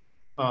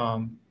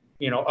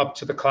up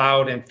to the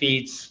cloud and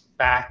feeds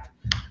back,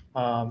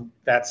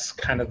 that's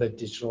kind of the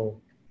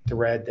digital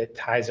thread that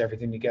ties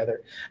everything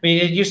together. I mean,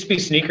 it used to be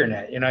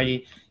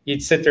SneakerNet.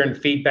 You'd sit there and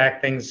feed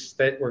back things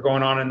that were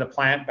going on in the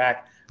plant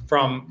back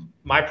from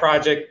my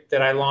project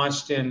that I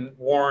launched in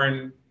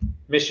Warren,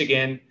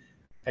 Michigan.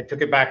 I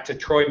took it back to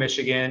Troy,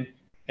 Michigan,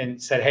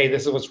 and said, hey,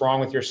 this is what's wrong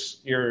with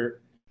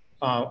your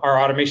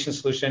our automation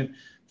solution,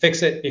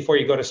 fix it before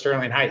you go to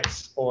Sterling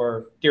Heights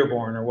or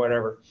Dearborn or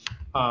whatever.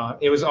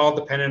 It was all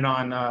dependent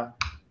on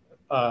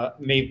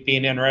me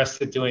being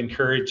interested to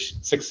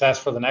encourage success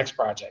for the next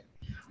project.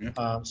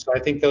 So I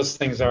think those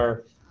things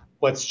are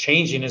what's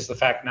changing, is the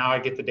fact now I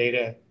get the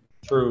data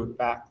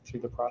back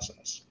through the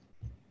process.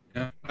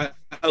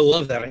 I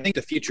love that. I think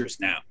the future is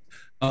now.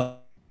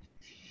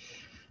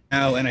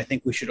 And I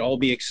think we should all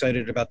be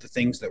excited about the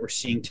things that we're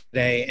seeing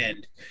today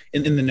and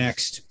in the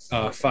next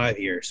 5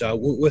 years.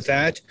 With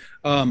that,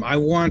 I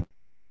want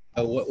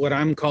what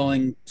I'm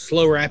calling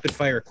slow rapid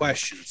fire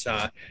questions.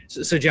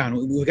 So John,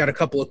 we've got a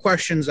couple of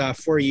questions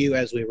for you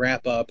as we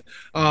wrap up.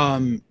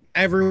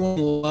 Everyone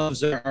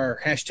loves our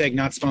hashtag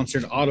not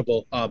sponsored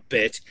Audible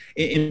bit,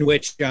 in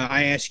which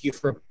I ask you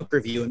for a book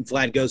review and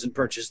Vlad goes and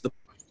purchases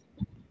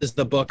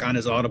the book on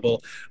his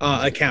Audible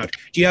account.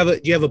 Do you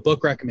have a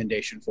book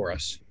recommendation for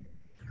us?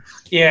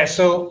 Yeah.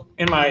 So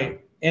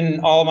in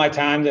all my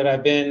time that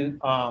I've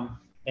been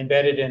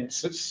embedded in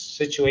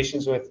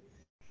situations with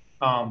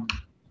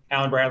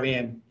Allen Bradley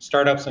and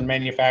startups and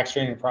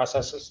manufacturing and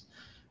processes,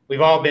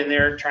 we've all been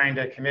there trying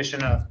to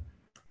commission a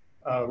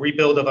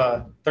rebuild of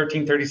a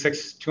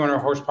 1336 200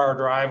 horsepower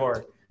drive,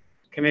 or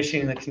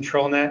commissioning the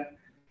control net,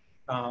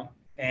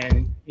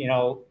 and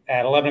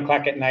at 11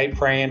 o'clock at night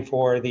praying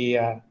for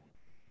the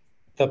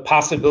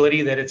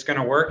possibility that it's going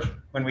to work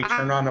when we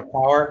turn on the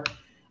power.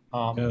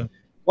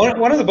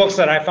 One of the books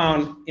that I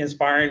found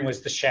inspiring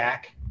was The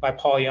Shack by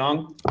Paul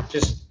Young,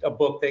 just a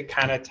book that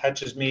kind of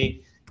touches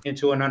me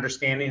into an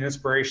understanding,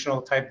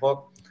 inspirational type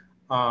book.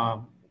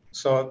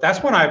 So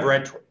that's one I've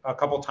read a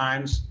couple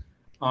times,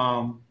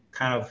 over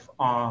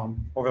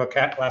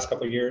the last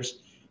couple of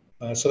years.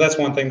 So that's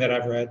one thing that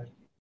I've read.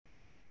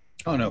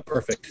 Oh, no,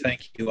 perfect.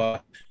 Thank you.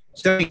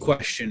 Second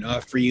question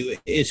for you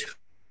is,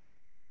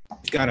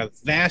 you've got a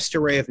vast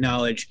array of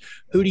knowledge.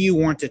 Who do you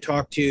want to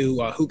talk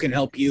to? Who can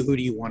help you? Who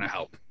do you want to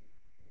help?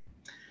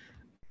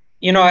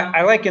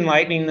 I like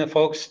enlightening the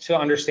folks to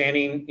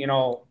understanding,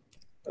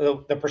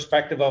 the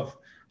perspective of,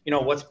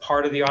 what's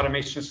part of the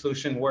automation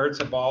solution, where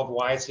it's evolved,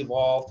 why it's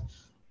evolved.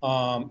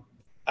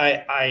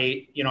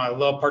 I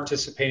love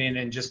participating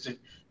in just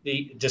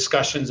the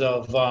discussions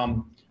of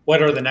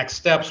what are the next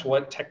steps,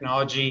 what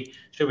technology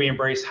should we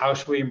embrace, how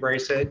should we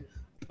embrace it.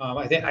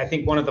 I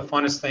think one of the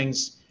funnest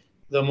things,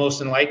 the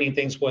most enlightening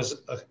things,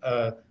 was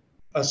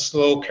a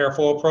slow,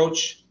 careful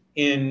approach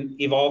in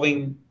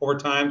evolving over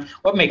time.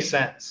 What makes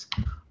sense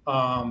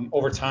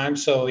over time.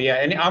 So yeah,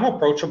 and I'm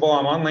approachable.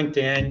 I'm on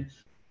LinkedIn.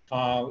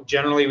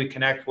 Generally, we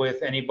connect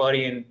with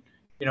anybody, and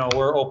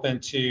we're open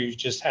to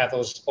just have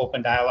those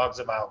open dialogues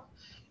about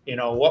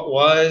what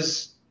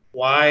was,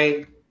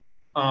 why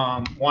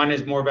one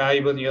is more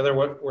valuable than the other,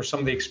 what were some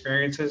of the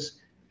experiences,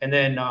 and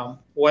then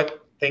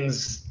what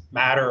things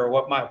matter, or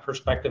what my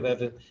perspective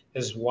of it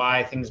is,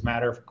 why things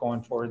matter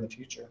going forward in the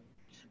future.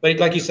 But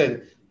like you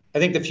said, I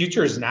think the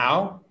future is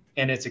now,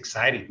 and it's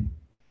exciting.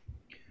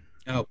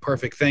 Oh,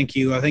 perfect. Thank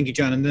you. Thank you,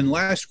 John. And then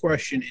last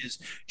question is,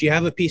 do you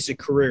have a piece of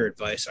career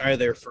advice,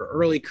 either for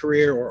early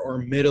career or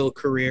middle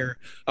career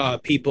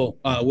people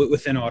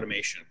within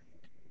automation?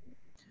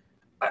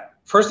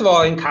 First of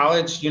all, in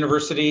college,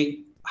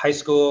 university, high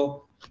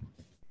school,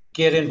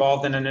 get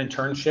involved in an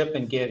internship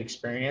and get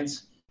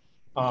experience.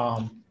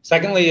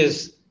 Secondly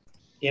is,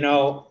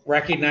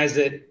 recognize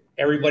that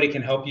everybody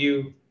can help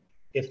you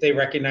if they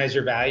recognize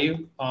your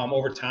value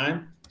over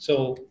time.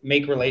 So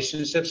make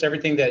relationships.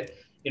 Everything that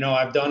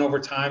I've done over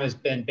time has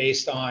been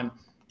based on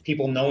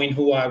people knowing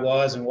who I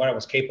was and what I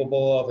was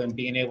capable of, and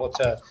being able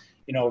to,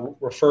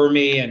 refer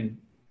me and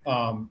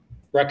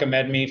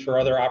recommend me for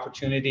other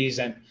opportunities,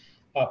 and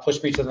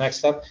push me to the next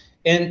step,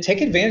 and take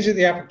advantage of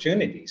the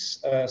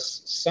opportunities.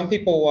 Some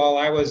people, while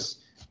I was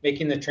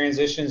making the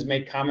transitions,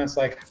 made comments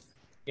like,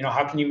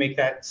 how can you make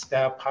that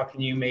step? How can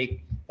you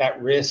make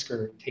that risk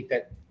or take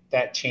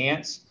that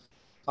chance?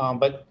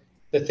 But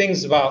the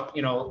things about,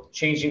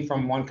 changing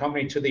from one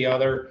company to the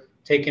other,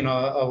 taking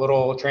a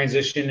little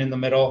transition in the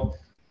middle.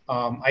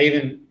 I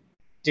even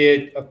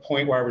did a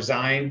point where I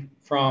resigned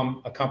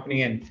from a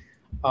company and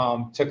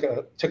took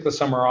the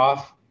summer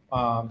off.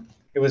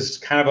 It was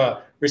kind of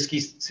a risky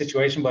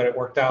situation, but it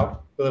worked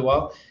out really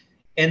well.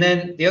 And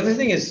then the other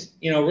thing is,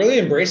 really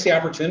embrace the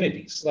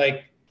opportunities,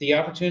 like the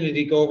opportunity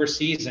to go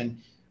overseas and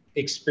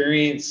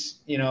experience,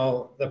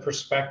 the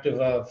perspective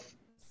of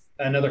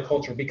another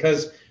culture.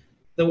 Because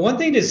the one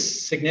thing that's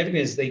significant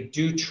is they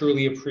do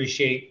truly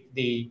appreciate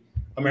the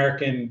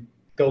American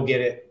go get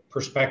it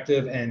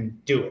perspective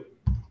and do it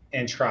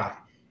and try.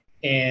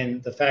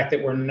 And the fact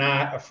that we're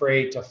not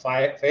afraid to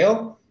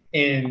fail,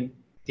 and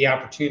the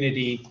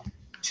opportunity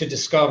to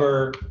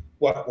discover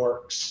what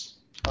works.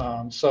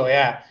 So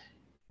yeah,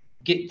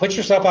 put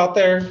yourself out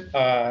there,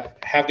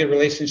 have good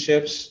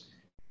relationships,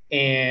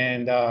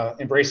 and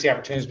embrace the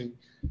opportunities.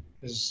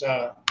 It's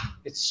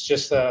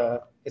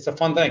a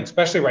fun thing,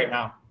 especially right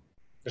now.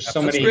 There's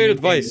so many. That's great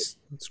advice.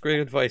 It's great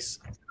advice.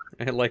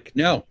 I like.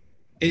 No,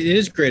 It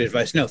is great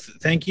advice. No,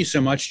 thank you so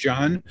much,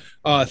 John.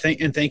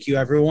 Thank you,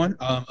 everyone.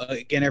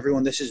 Again,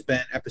 everyone, this has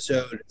been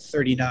episode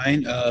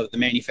 39 of the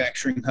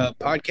Manufacturing Hub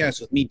podcast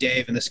with me,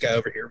 Dave, and this guy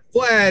over here,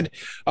 Vlad.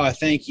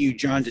 Thank you,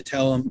 John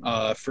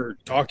Detellem, for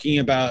talking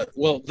about,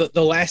 well,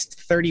 the last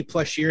 30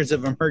 plus years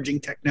of emerging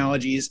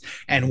technologies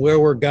and where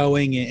we're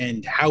going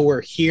and how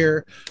we're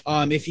here.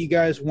 If you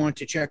guys want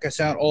to check us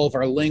out, all of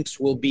our links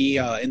will be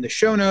in the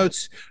show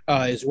notes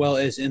as well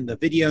as in the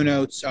video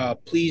notes.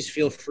 Please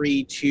feel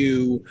free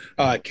to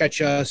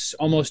catch us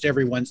almost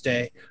every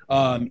Wednesday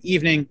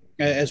evening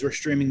as we're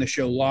streaming the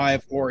show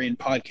live or in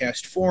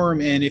podcast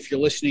form. And if you're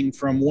listening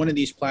from one of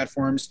these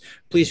platforms,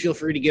 please feel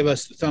free to give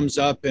us the thumbs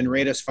up and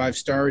rate us 5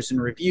 stars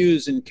and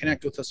reviews and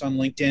connect with us on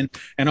LinkedIn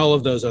and all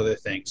of those other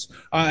things.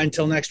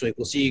 Until next week,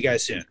 we'll see you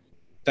guys soon.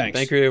 Thanks.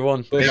 Thank you,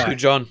 everyone. Bye-bye. Thank you,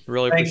 John.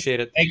 Really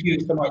appreciate it. Thank you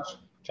so much.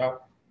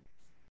 Ciao.